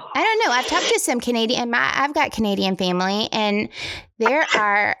don't know. I've talked to some Canadian, I've got Canadian family, and there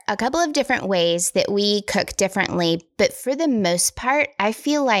are a couple of different ways that we cook differently. But for the most part, I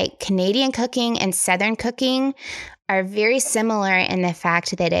feel like Canadian cooking and Southern cooking are very similar in the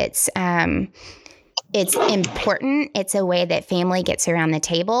fact that it's important. It's a way that family gets around the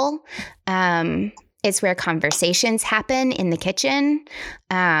table. It's where conversations happen in the kitchen.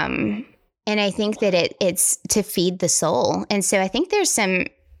 And I think that it's to feed the soul. And so I think there's some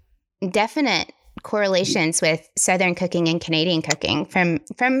definite correlations with Southern cooking and Canadian cooking from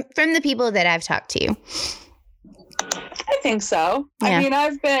the people that I've talked to. I think so. Yeah. I mean,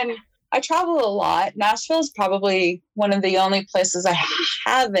 I travel a lot. Nashville is probably one of the only places I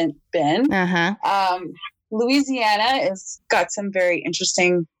haven't been. Uh-huh. Louisiana has got some very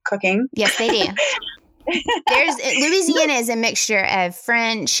interesting cooking. Yes, they do. Louisiana is a mixture of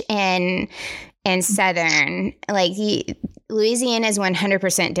French and Southern. Louisiana is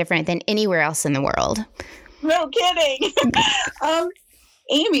 100% different than anywhere else in the world. No kidding.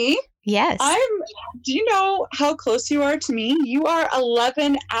 Amy. Yes. Do you know how close you are to me? You are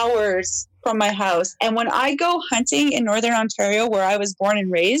 11 hours from my house. And when I go hunting in Northern Ontario, where I was born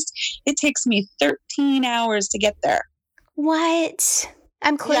and raised, it takes me 13 hours to get there. What?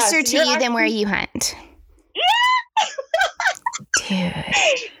 I'm closer to you than where you hunt. Yeah. Dude.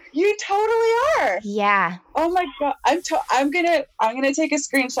 You totally are. Yeah. Oh my God. I'm gonna take a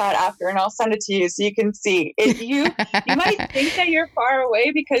screenshot after and I'll send it to you so you can see. You might think that you're far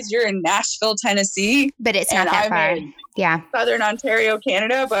away because you're in Nashville, Tennessee. But it's not that far. Yeah. Southern Ontario,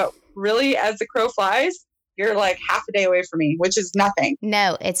 Canada. But really, as the crow flies, you're like half a day away from me, which is nothing.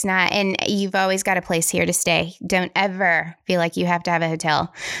 No, it's not. And you've always got a place here to stay. Don't ever feel like you have to have a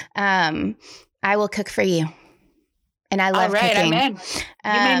hotel. I will cook for you. And I love cooking. I'm in.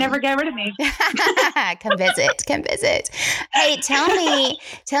 You may never get rid of me. Come visit. Hey, tell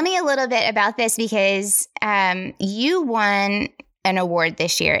me a little bit about this because you won an award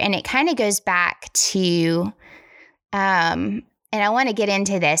this year, and it kind of goes back to, and I want to get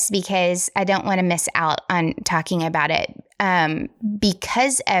into this because I don't want to miss out on talking about it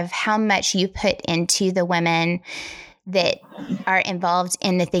because of how much you put into the women that are involved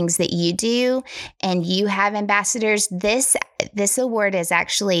in the things that you do, and you have ambassadors. This award is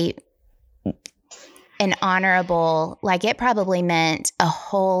actually an honorable, like it probably meant a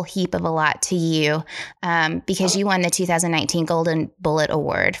whole heap of a lot to you because you won the 2019 Golden Bullet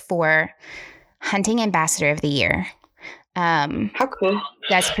Award for Hunting Ambassador of the Year. How cool.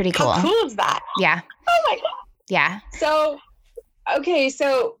 That's pretty cool. How cool is that? Yeah. Oh my God. Yeah. So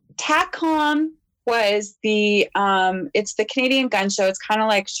TACCOM was it's the Canadian Gun Show. It's kind of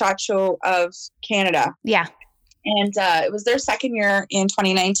like SHOT Show of Canada. Yeah. And it was their second year in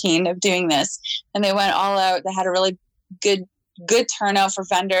 2019 of doing this. And they went all out. They had a really good turnout for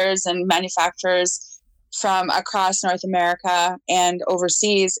vendors and manufacturers from across North America and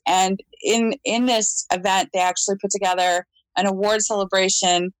overseas. And in this event, they actually put together an award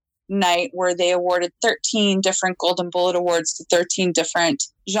celebration night where they awarded 13 different Golden Bullet Awards to 13 different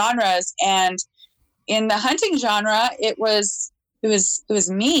genres. And in the hunting genre, it was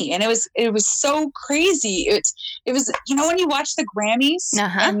me, and it was so crazy. It was when you watch the Grammys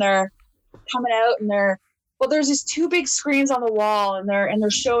and they're coming out and there's these two big screens on the wall and they're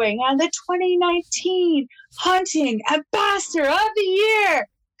showing and the 2019 Hunting Ambassador of the Year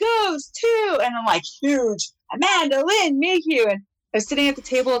goes to, and I'm like, huge, Amanda Lynn Mayhew. And I was sitting at the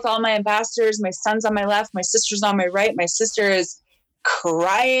table with all my ambassadors. My son's on my left, my sister's on my right. My sister is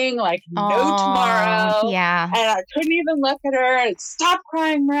crying like no tomorrow. Yeah. And I couldn't even look at her. Stop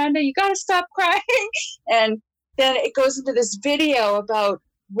crying, Miranda. You got to stop crying. And then it goes into this video about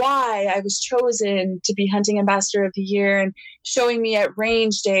why I was chosen to be Hunting Ambassador of the Year and showing me at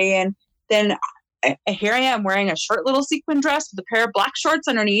range day. And then here I am wearing a short little sequin dress with a pair of black shorts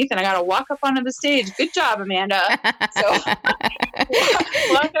underneath, and I got to walk up onto the stage. Good job, Amanda. So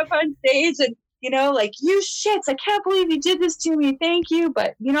walk up on stage and, like, you shits, I can't believe you did this to me. Thank you.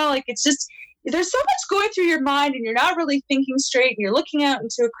 But, like, it's just, there's so much going through your mind and you're not really thinking straight. And you're looking out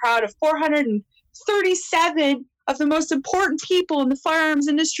into a crowd of 437 of the most important people in the firearms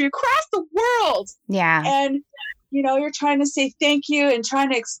industry across the world. Yeah. And, you're trying to say thank you and trying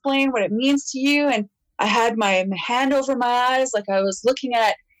to explain what it means to you. And I had my hand over my eyes, like I was looking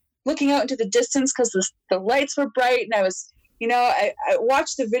out into the distance because the lights were bright. And I was, I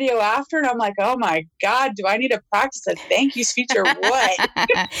watched the video after and I'm like, oh my God, do I need to practice a thank you speech or what?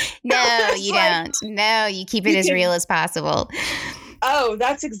 No, you don't. No, you keep it as real as possible. Oh,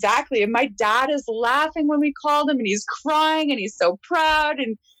 that's exactly. And my dad is laughing when we called him and he's crying and he's so proud.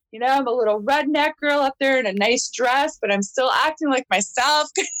 And, I'm a little redneck girl up there in a nice dress, but I'm still acting like myself.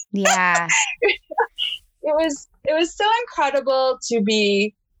 Yeah. It was so incredible to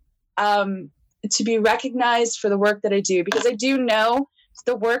be recognized for the work that I do, because I do know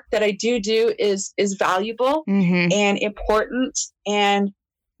the work that I do is valuable and important and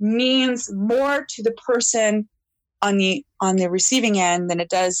means more to the person on the receiving end than it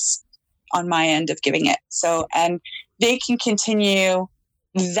does on my end of giving it. So, and they can continue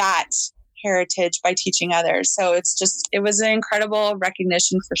that heritage by teaching others. So it was an incredible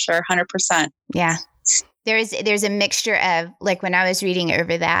recognition for sure. 100%. Yeah. There's a mixture of, like, when I was reading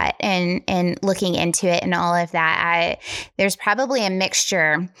over that and looking into it and all of that, there's probably a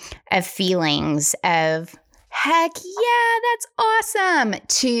mixture of feelings of, heck yeah, that's awesome,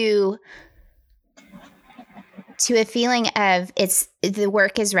 to a feeling of the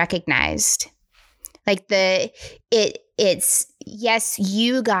work is recognized. Like it's yes,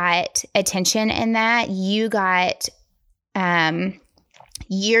 you got attention in that, you got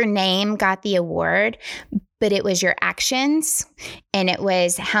your name got the award, but it was your actions and it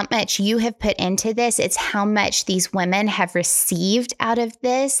was how much you have put into this. It's how much these women have received out of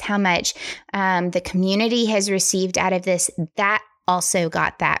this, how much the community has received out of this. That also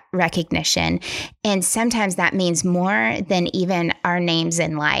got that recognition. And sometimes that means more than even our names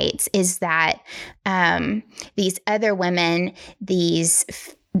and lights, is that these other women, these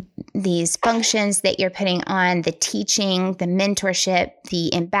functions that you're putting on, the teaching, the mentorship,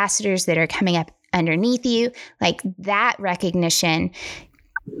 the ambassadors that are coming up underneath you, like that recognition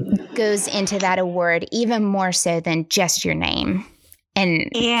goes into that award even more so than just your name. And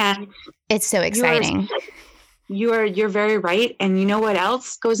it's so exciting. You're very right. And you know what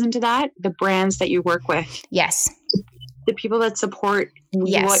else goes into that? The brands that you work with. Yes. The people that support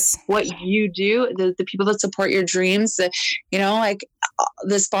what you do, the people that support your dreams, like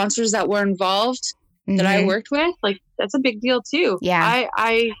the sponsors that were involved that I worked with, like that's a big deal too. Yeah.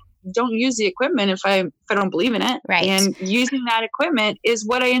 I don't use the equipment if I don't believe in it. Right. And using that equipment is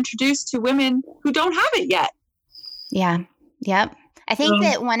what I introduced to women who don't have it yet. Yeah. Yep. I think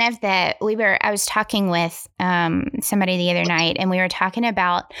that I was talking with somebody the other night, and we were talking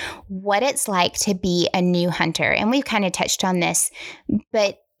about what it's like to be a new hunter. And we've kind of touched on this,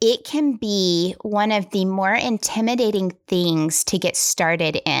 but it can be one of the more intimidating things to get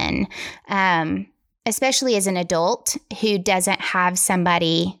started in, especially as an adult who doesn't have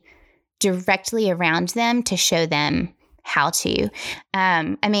somebody directly around them to show them how to.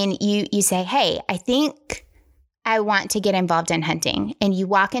 You say, hey, I think I want to get involved in hunting. And you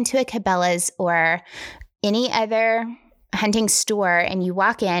walk into a Cabela's or any other hunting store and you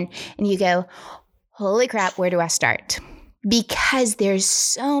walk in and you go, holy crap, where do I start? Because there's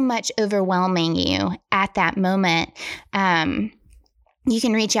so much overwhelming you at that moment. You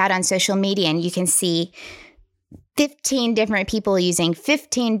can reach out on social media and you can see 15 different people using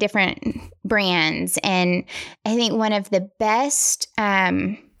 15 different brands. And I think one of the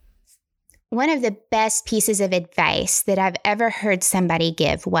best pieces of advice that I've ever heard somebody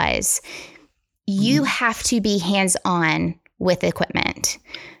give was, you have to be hands-on with equipment.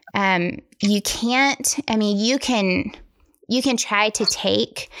 You can try to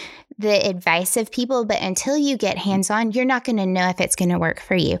take the advice of people, but until you get hands-on, you're not going to know if it's going to work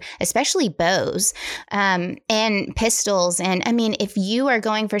for you, especially bows and pistols. And if you are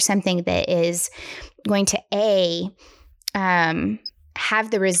going for something that is going to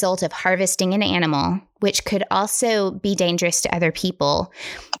have the result of harvesting an animal, which could also be dangerous to other people,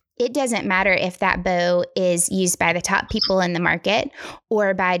 it doesn't matter if that bow is used by the top people in the market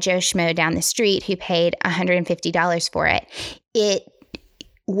or by Joe Schmo down the street who paid $150 for it.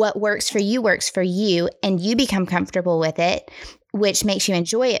 What works for you, and you become comfortable with it, which makes you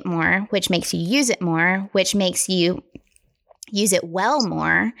enjoy it more, which makes you use it more, which makes you use it well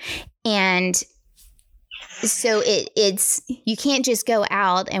more. And so it's you can't just go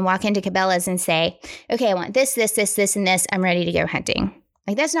out and walk into Cabela's and say, okay, I want this, and this. I'm ready to go hunting.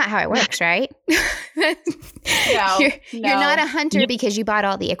 Like, that's not how it works, right? You're not a hunter because you bought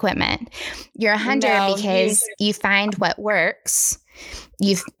all the equipment. You're a hunter because you find what works.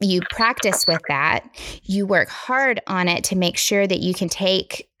 You practice with that. You work hard on it to make sure that you can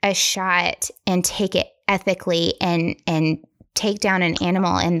take a shot and take it ethically and take down an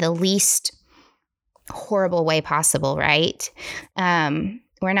animal in the least horrible way possible, right?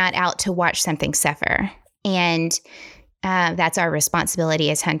 We're not out to watch something suffer. And that's our responsibility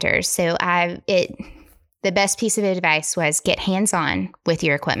as hunters. So the best piece of advice was get hands-on with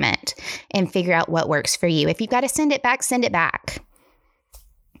your equipment and figure out what works for you. If you've got to send it back, send it back.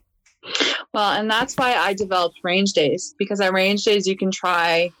 Well, and that's why I developed Range Days, because at Range Days, you can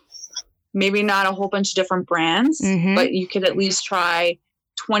try maybe not a whole bunch of different brands, but you could at least try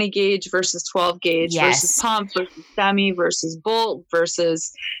 20 gauge versus 12 gauge versus pump versus semi versus bolt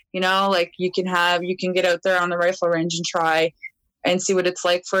versus, you can get out there on the rifle range and try and see what it's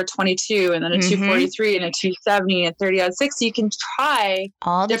like for a 22 and then a 243 and a 270 and a 30-06. You can try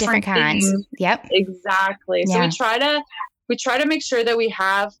all the different kinds. Things. Yep. Exactly. Yeah. So we try to make sure that we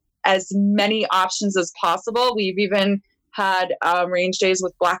have as many options as possible. We've even had Range Days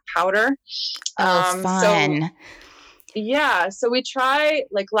with black powder. Fun. So we try,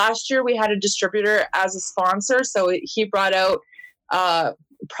 like last year we had a distributor as a sponsor. So he brought out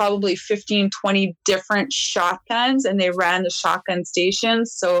probably 15, 20 different shotguns, and they ran the shotgun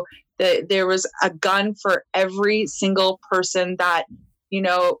stations. So there was a gun for every single person that,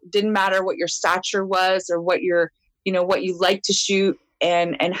 didn't matter what your stature was or what what you like to shoot.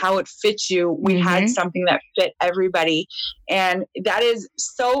 and how it fits you. We had something that fit everybody. And that is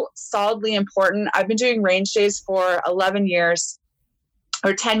so solidly important. I've been doing range days for 11 years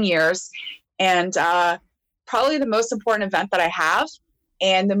or 10 years. And probably the most important event that I have,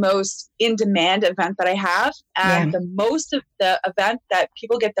 and the most in demand event that I have, and the most of the event that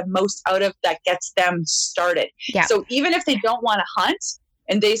people get the most out of, that gets them started. Yeah. So even if they don't want to hunt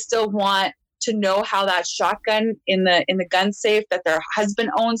and they still want to know how that shotgun in the gun safe that their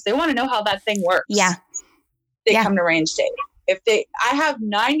husband owns, they want to know how that thing works. Yeah. They come to range day. I have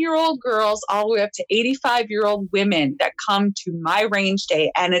 9-year-old girls all the way up to 85-year-old women that come to my range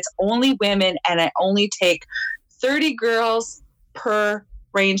day, and it's only women, and I only take 30 girls per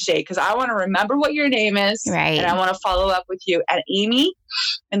range day, because I want to remember what your name is, right, and I want to follow up with you. And Amy,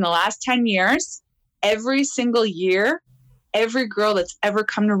 in the last 10 years, every single year, every girl that's ever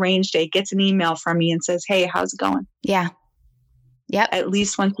come to range day gets an email from me and says, hey, how's it going? Yeah. Yep. At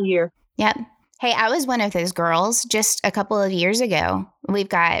least once a year. Yep. Hey, I was one of those girls just a couple of years ago. We've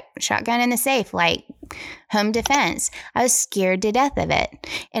got shotgun in the safe, like home defense. I was scared to death of it.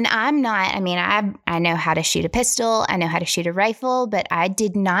 And I'm not, I mean, I know how to shoot a pistol. I know how to shoot a rifle, but I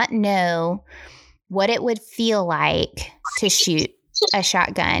did not know what it would feel like to shoot a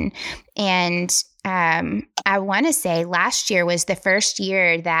shotgun. And I want to say last year was the first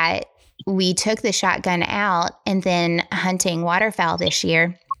year that we took the shotgun out, and then hunting waterfowl this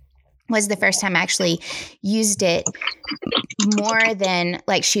year was the first time I actually used it more than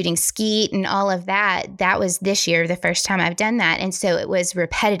like shooting skeet and all of that. That was this year, the first time I've done that. And so it was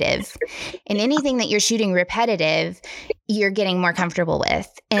repetitive. And anything that you're shooting repetitive, you're getting more comfortable with.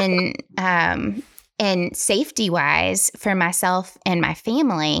 And safety wise for myself and my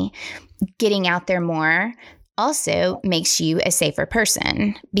family, getting out there more also makes you a safer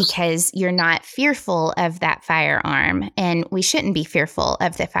person, because you're not fearful of that firearm. And we shouldn't be fearful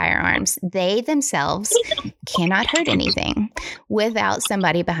of the firearms. They themselves cannot hurt anything without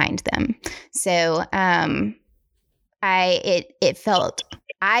somebody behind them. So I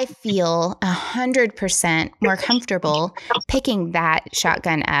feel 100% more comfortable picking that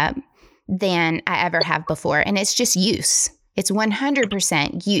shotgun up than I ever have before. And it's just use. It's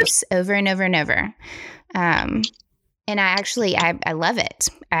 100% use over and over and over. And I love it.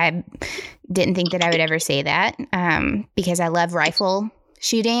 I didn't think that I would ever say that, because I love rifle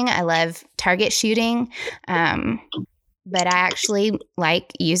shooting. I love target shooting. But I actually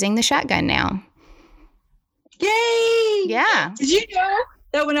like using the shotgun now. Yay! Yeah. Did you know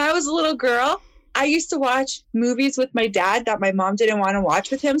that when I was a little girl, I used to watch movies with my dad that my mom didn't want to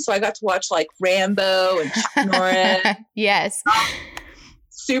watch with him. So I got to watch like Rambo and Chuck Norris. Yes.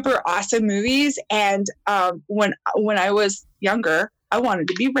 Super awesome movies. And when I was younger, I wanted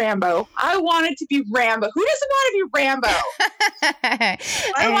to be Rambo. Who doesn't want to be Rambo? I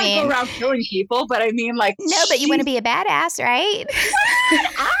don't want to go around killing people, but I mean, like, no, but you want to be a badass, right?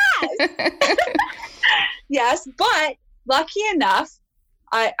 Badass. Yes, but lucky enough,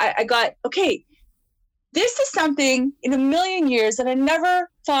 I got, okay, this is something in a million years that I never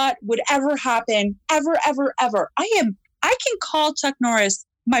thought would ever happen, ever, ever, ever. I can call Chuck Norris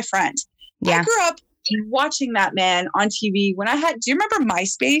my friend. Yeah. I grew up watching that man on TV when do you remember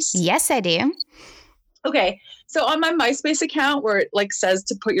MySpace? Yes, I do. Okay. So on my MySpace account where it like says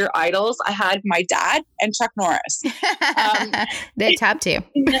to put your idols, I had my dad and Chuck Norris. The top two.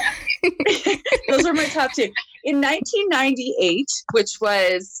 Those were my top two. In 1998, which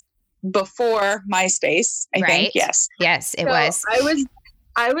was before MySpace, I think. Yes. Yes, it was.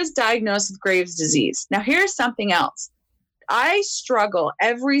 I was diagnosed with Graves' disease. Now here's something else. I struggle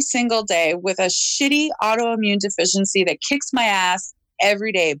every single day with a shitty autoimmune deficiency that kicks my ass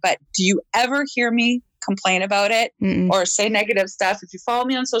every day. But do you ever hear me complain about it or say negative stuff? If you follow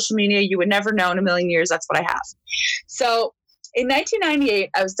me on social media, you would never know in a million years that's what I have. So in 1998,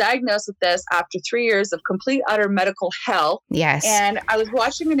 I was diagnosed with this after 3 years of complete, utter medical hell. Yes. And I was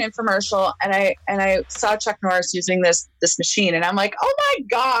watching an infomercial and I saw Chuck Norris using this machine. And I'm like, oh my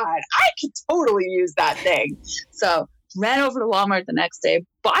God, I could totally use that thing. So ran over to Walmart the next day,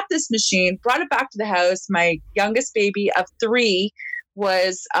 bought this machine, brought it back to the house. My youngest baby of 3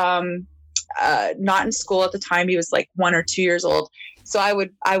 was not in school at the time. He was like 1 or 2 years old. So I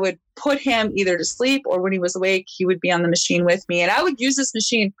would put him either to sleep, or when he was awake, he would be on the machine with me. And I would use this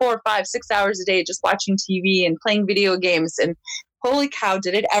machine 4, 5, 6 hours a day, just watching TV and playing video games. And holy cow,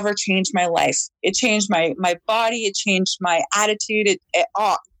 did it ever change my life. It changed my body. It changed my attitude.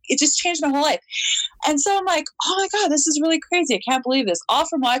 It just changed my whole life. And so I'm like, oh my God, this is really crazy. I can't believe this. All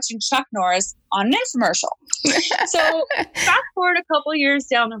from watching Chuck Norris on an infomercial. So fast forward a couple years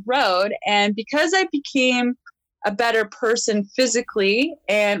down the road, and because I became a better person physically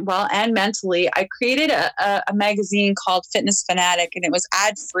and mentally, I created a magazine called Fitness Fanatic, and it was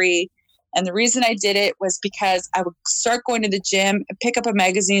ad free. And the reason I did it was because I would start going to the gym and pick up a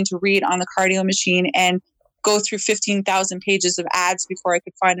magazine to read on the cardio machine and go through 15,000 pages of ads before I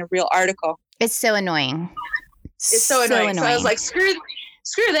could find a real article. It's so annoying. It's so annoying. So I was like, screw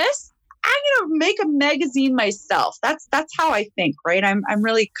this. I'm going to make a magazine myself. That's how I think, right? I'm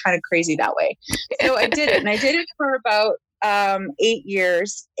really kind of crazy that way. So I did it, and I did it for about 8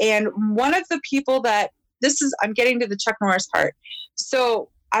 years. And one of the people I'm getting to the Chuck Norris part. So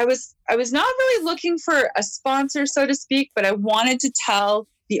I was not really looking for a sponsor, so to speak, but I wanted to tell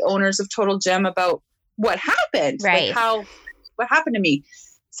the owners of Total Gym about what happened, right? Like what happened to me.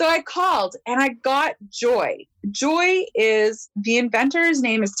 So I called and I got Joy. Joy is the inventor's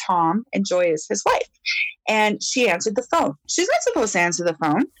name is Tom, and Joy is his wife. And she answered the phone. She's not supposed to answer the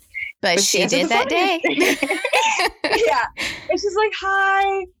phone, but she did that day. Yeah. And she's like,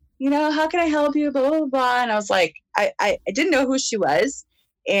 "Hi, how can I help you? Blah, blah, blah." And I was like, I didn't know who she was,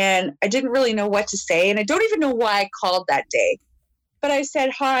 and I didn't really know what to say. And I don't even know why I called that day. But I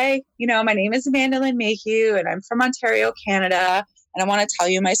said, "Hi, my name is Amanda Lynn Mayhew, and I'm from Ontario, Canada. And I want to tell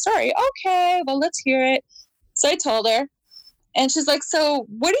you my story." "Okay, well, let's hear it." So I told her, and she's like, "So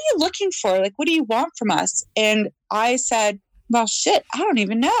what are you looking for? Like, what do you want from us?" And I said, "Well, shit, I don't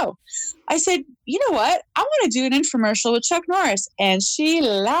even know." I said, "You know what? I want to do an infomercial with Chuck Norris." And she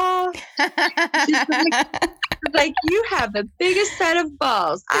laughed. She's like, "You have the biggest set of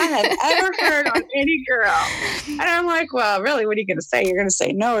balls I have ever heard on any girl." And I'm like, "Well, really, what are you going to say? You're going to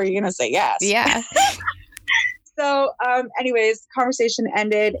say no, or you're going to say yes?" Yeah. So anyways, conversation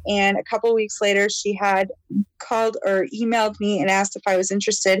ended. And a couple of weeks later, she had called or emailed me and asked if I was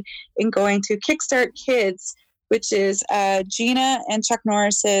interested in going to Kickstart Kids, which is Gina and Chuck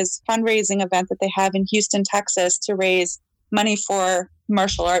Norris's fundraising event that they have in Houston, Texas, to raise money for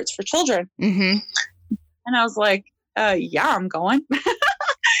martial arts for children. Mm-hmm. And I was like, yeah, I'm going.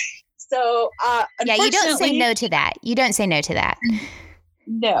 So yeah, you don't say no to that. You don't say no to that.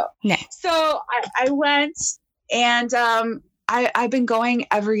 No. So I went, and I've been going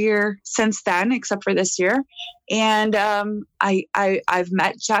every year since then, except for this year. And I've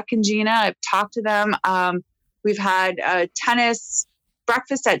met Chuck and Gina. I've talked to them. We've had tennis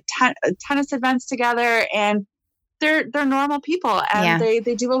breakfast at tennis events together, and they're normal people, and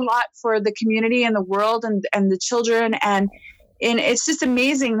they do a lot for the community and the world and the children. And it's just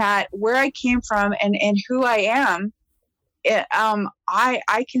amazing that where I came from and who I am,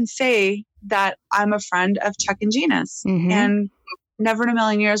 I can say that I'm a friend of Chuck and Gina's. Mm-hmm. And never in a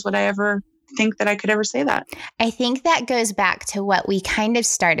million years would I ever think that I could ever say that. I think that goes back to what we kind of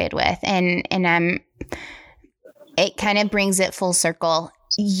started with, and it kind of brings it full circle.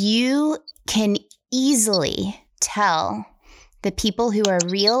 You can easily tell the people who are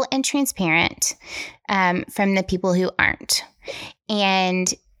real and transparent from the people who aren't.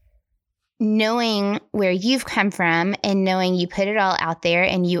 And knowing where you've come from and knowing you put it all out there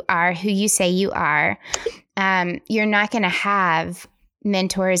and you are who you say you are, you're not going to have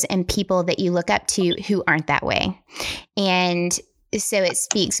mentors and people that you look up to who aren't that way. And so it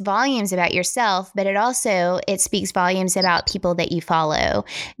speaks volumes about yourself, but it speaks volumes about people that you follow,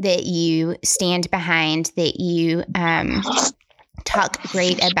 that you stand behind, that you talk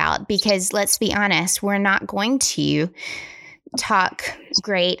great about. Because let's be honest, we're not going to talk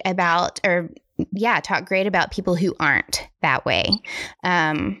great about people who aren't that way.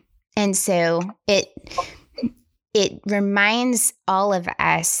 And so it reminds all of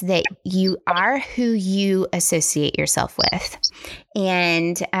us that you are who you associate yourself with.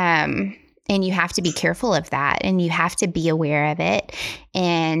 And you have to be careful of that, and you have to be aware of it.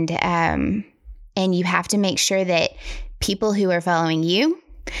 And you have to make sure that people who are following you,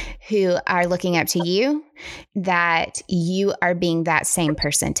 who are looking up to you, that you are being that same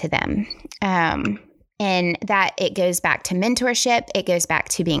person to them. And that it goes back to mentorship. It goes back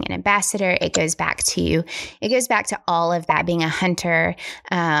to being an ambassador. It goes back to all of that, being a hunter.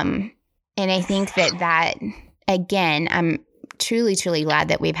 And I think that again, I'm truly, truly glad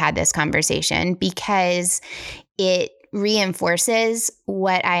that we've had this conversation, because it reinforces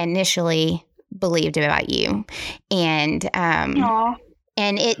what I initially believed about you. And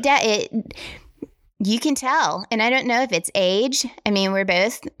it you can tell. And I don't know if it's age. I mean, we're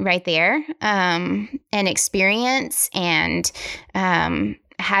both right there, and experience, and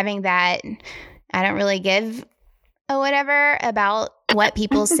having that, I don't really give a whatever about what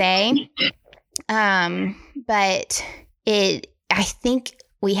people say. But I think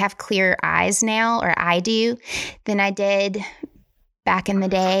we have clearer eyes now, or I do, than I did back in the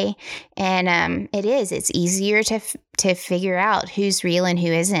day. And it's easier to figure out who's real and who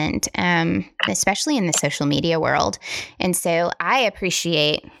isn't, especially in the social media world. And so I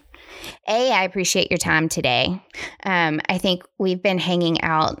appreciate your time today. I think we've been hanging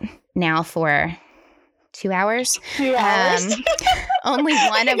out now for 2 hours. 2 hours. Only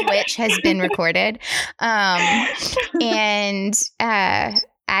one of which has been recorded. And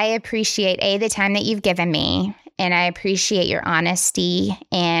I appreciate the time that you've given me, and I appreciate your honesty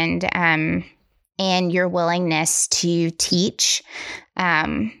and your willingness to teach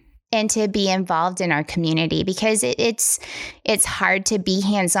and to be involved in our community, because it's hard to be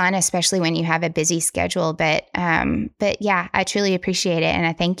hands-on, especially when you have a busy schedule. But yeah, I truly appreciate it, and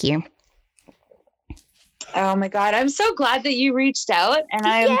I thank you. Oh my God. I'm so glad that you reached out, and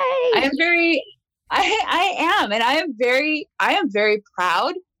I am very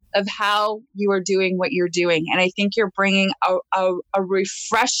proud of how you are doing what you're doing. And I think you're bringing a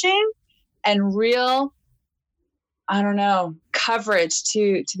refreshing and real, coverage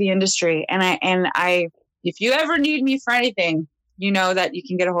to the industry. And I, if you ever need me for anything, you know that you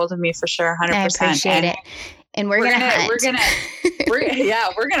can get a hold of me for sure. 100%. I appreciate it. And we're gonna hunt. We're gonna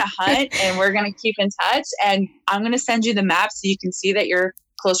hunt, and we're gonna keep in touch. And I'm gonna send you the map so you can see that you're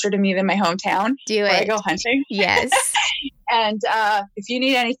closer to me than my hometown. Do where it. I go hunting. Yes. And if you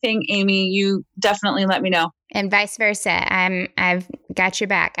need anything, Amy, you definitely let me know. And vice versa. I've got your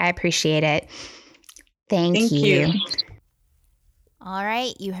back. I appreciate it. Thank you. All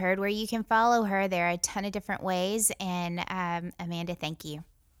right. You heard where you can follow her. There are a ton of different ways. And Amanda, thank you.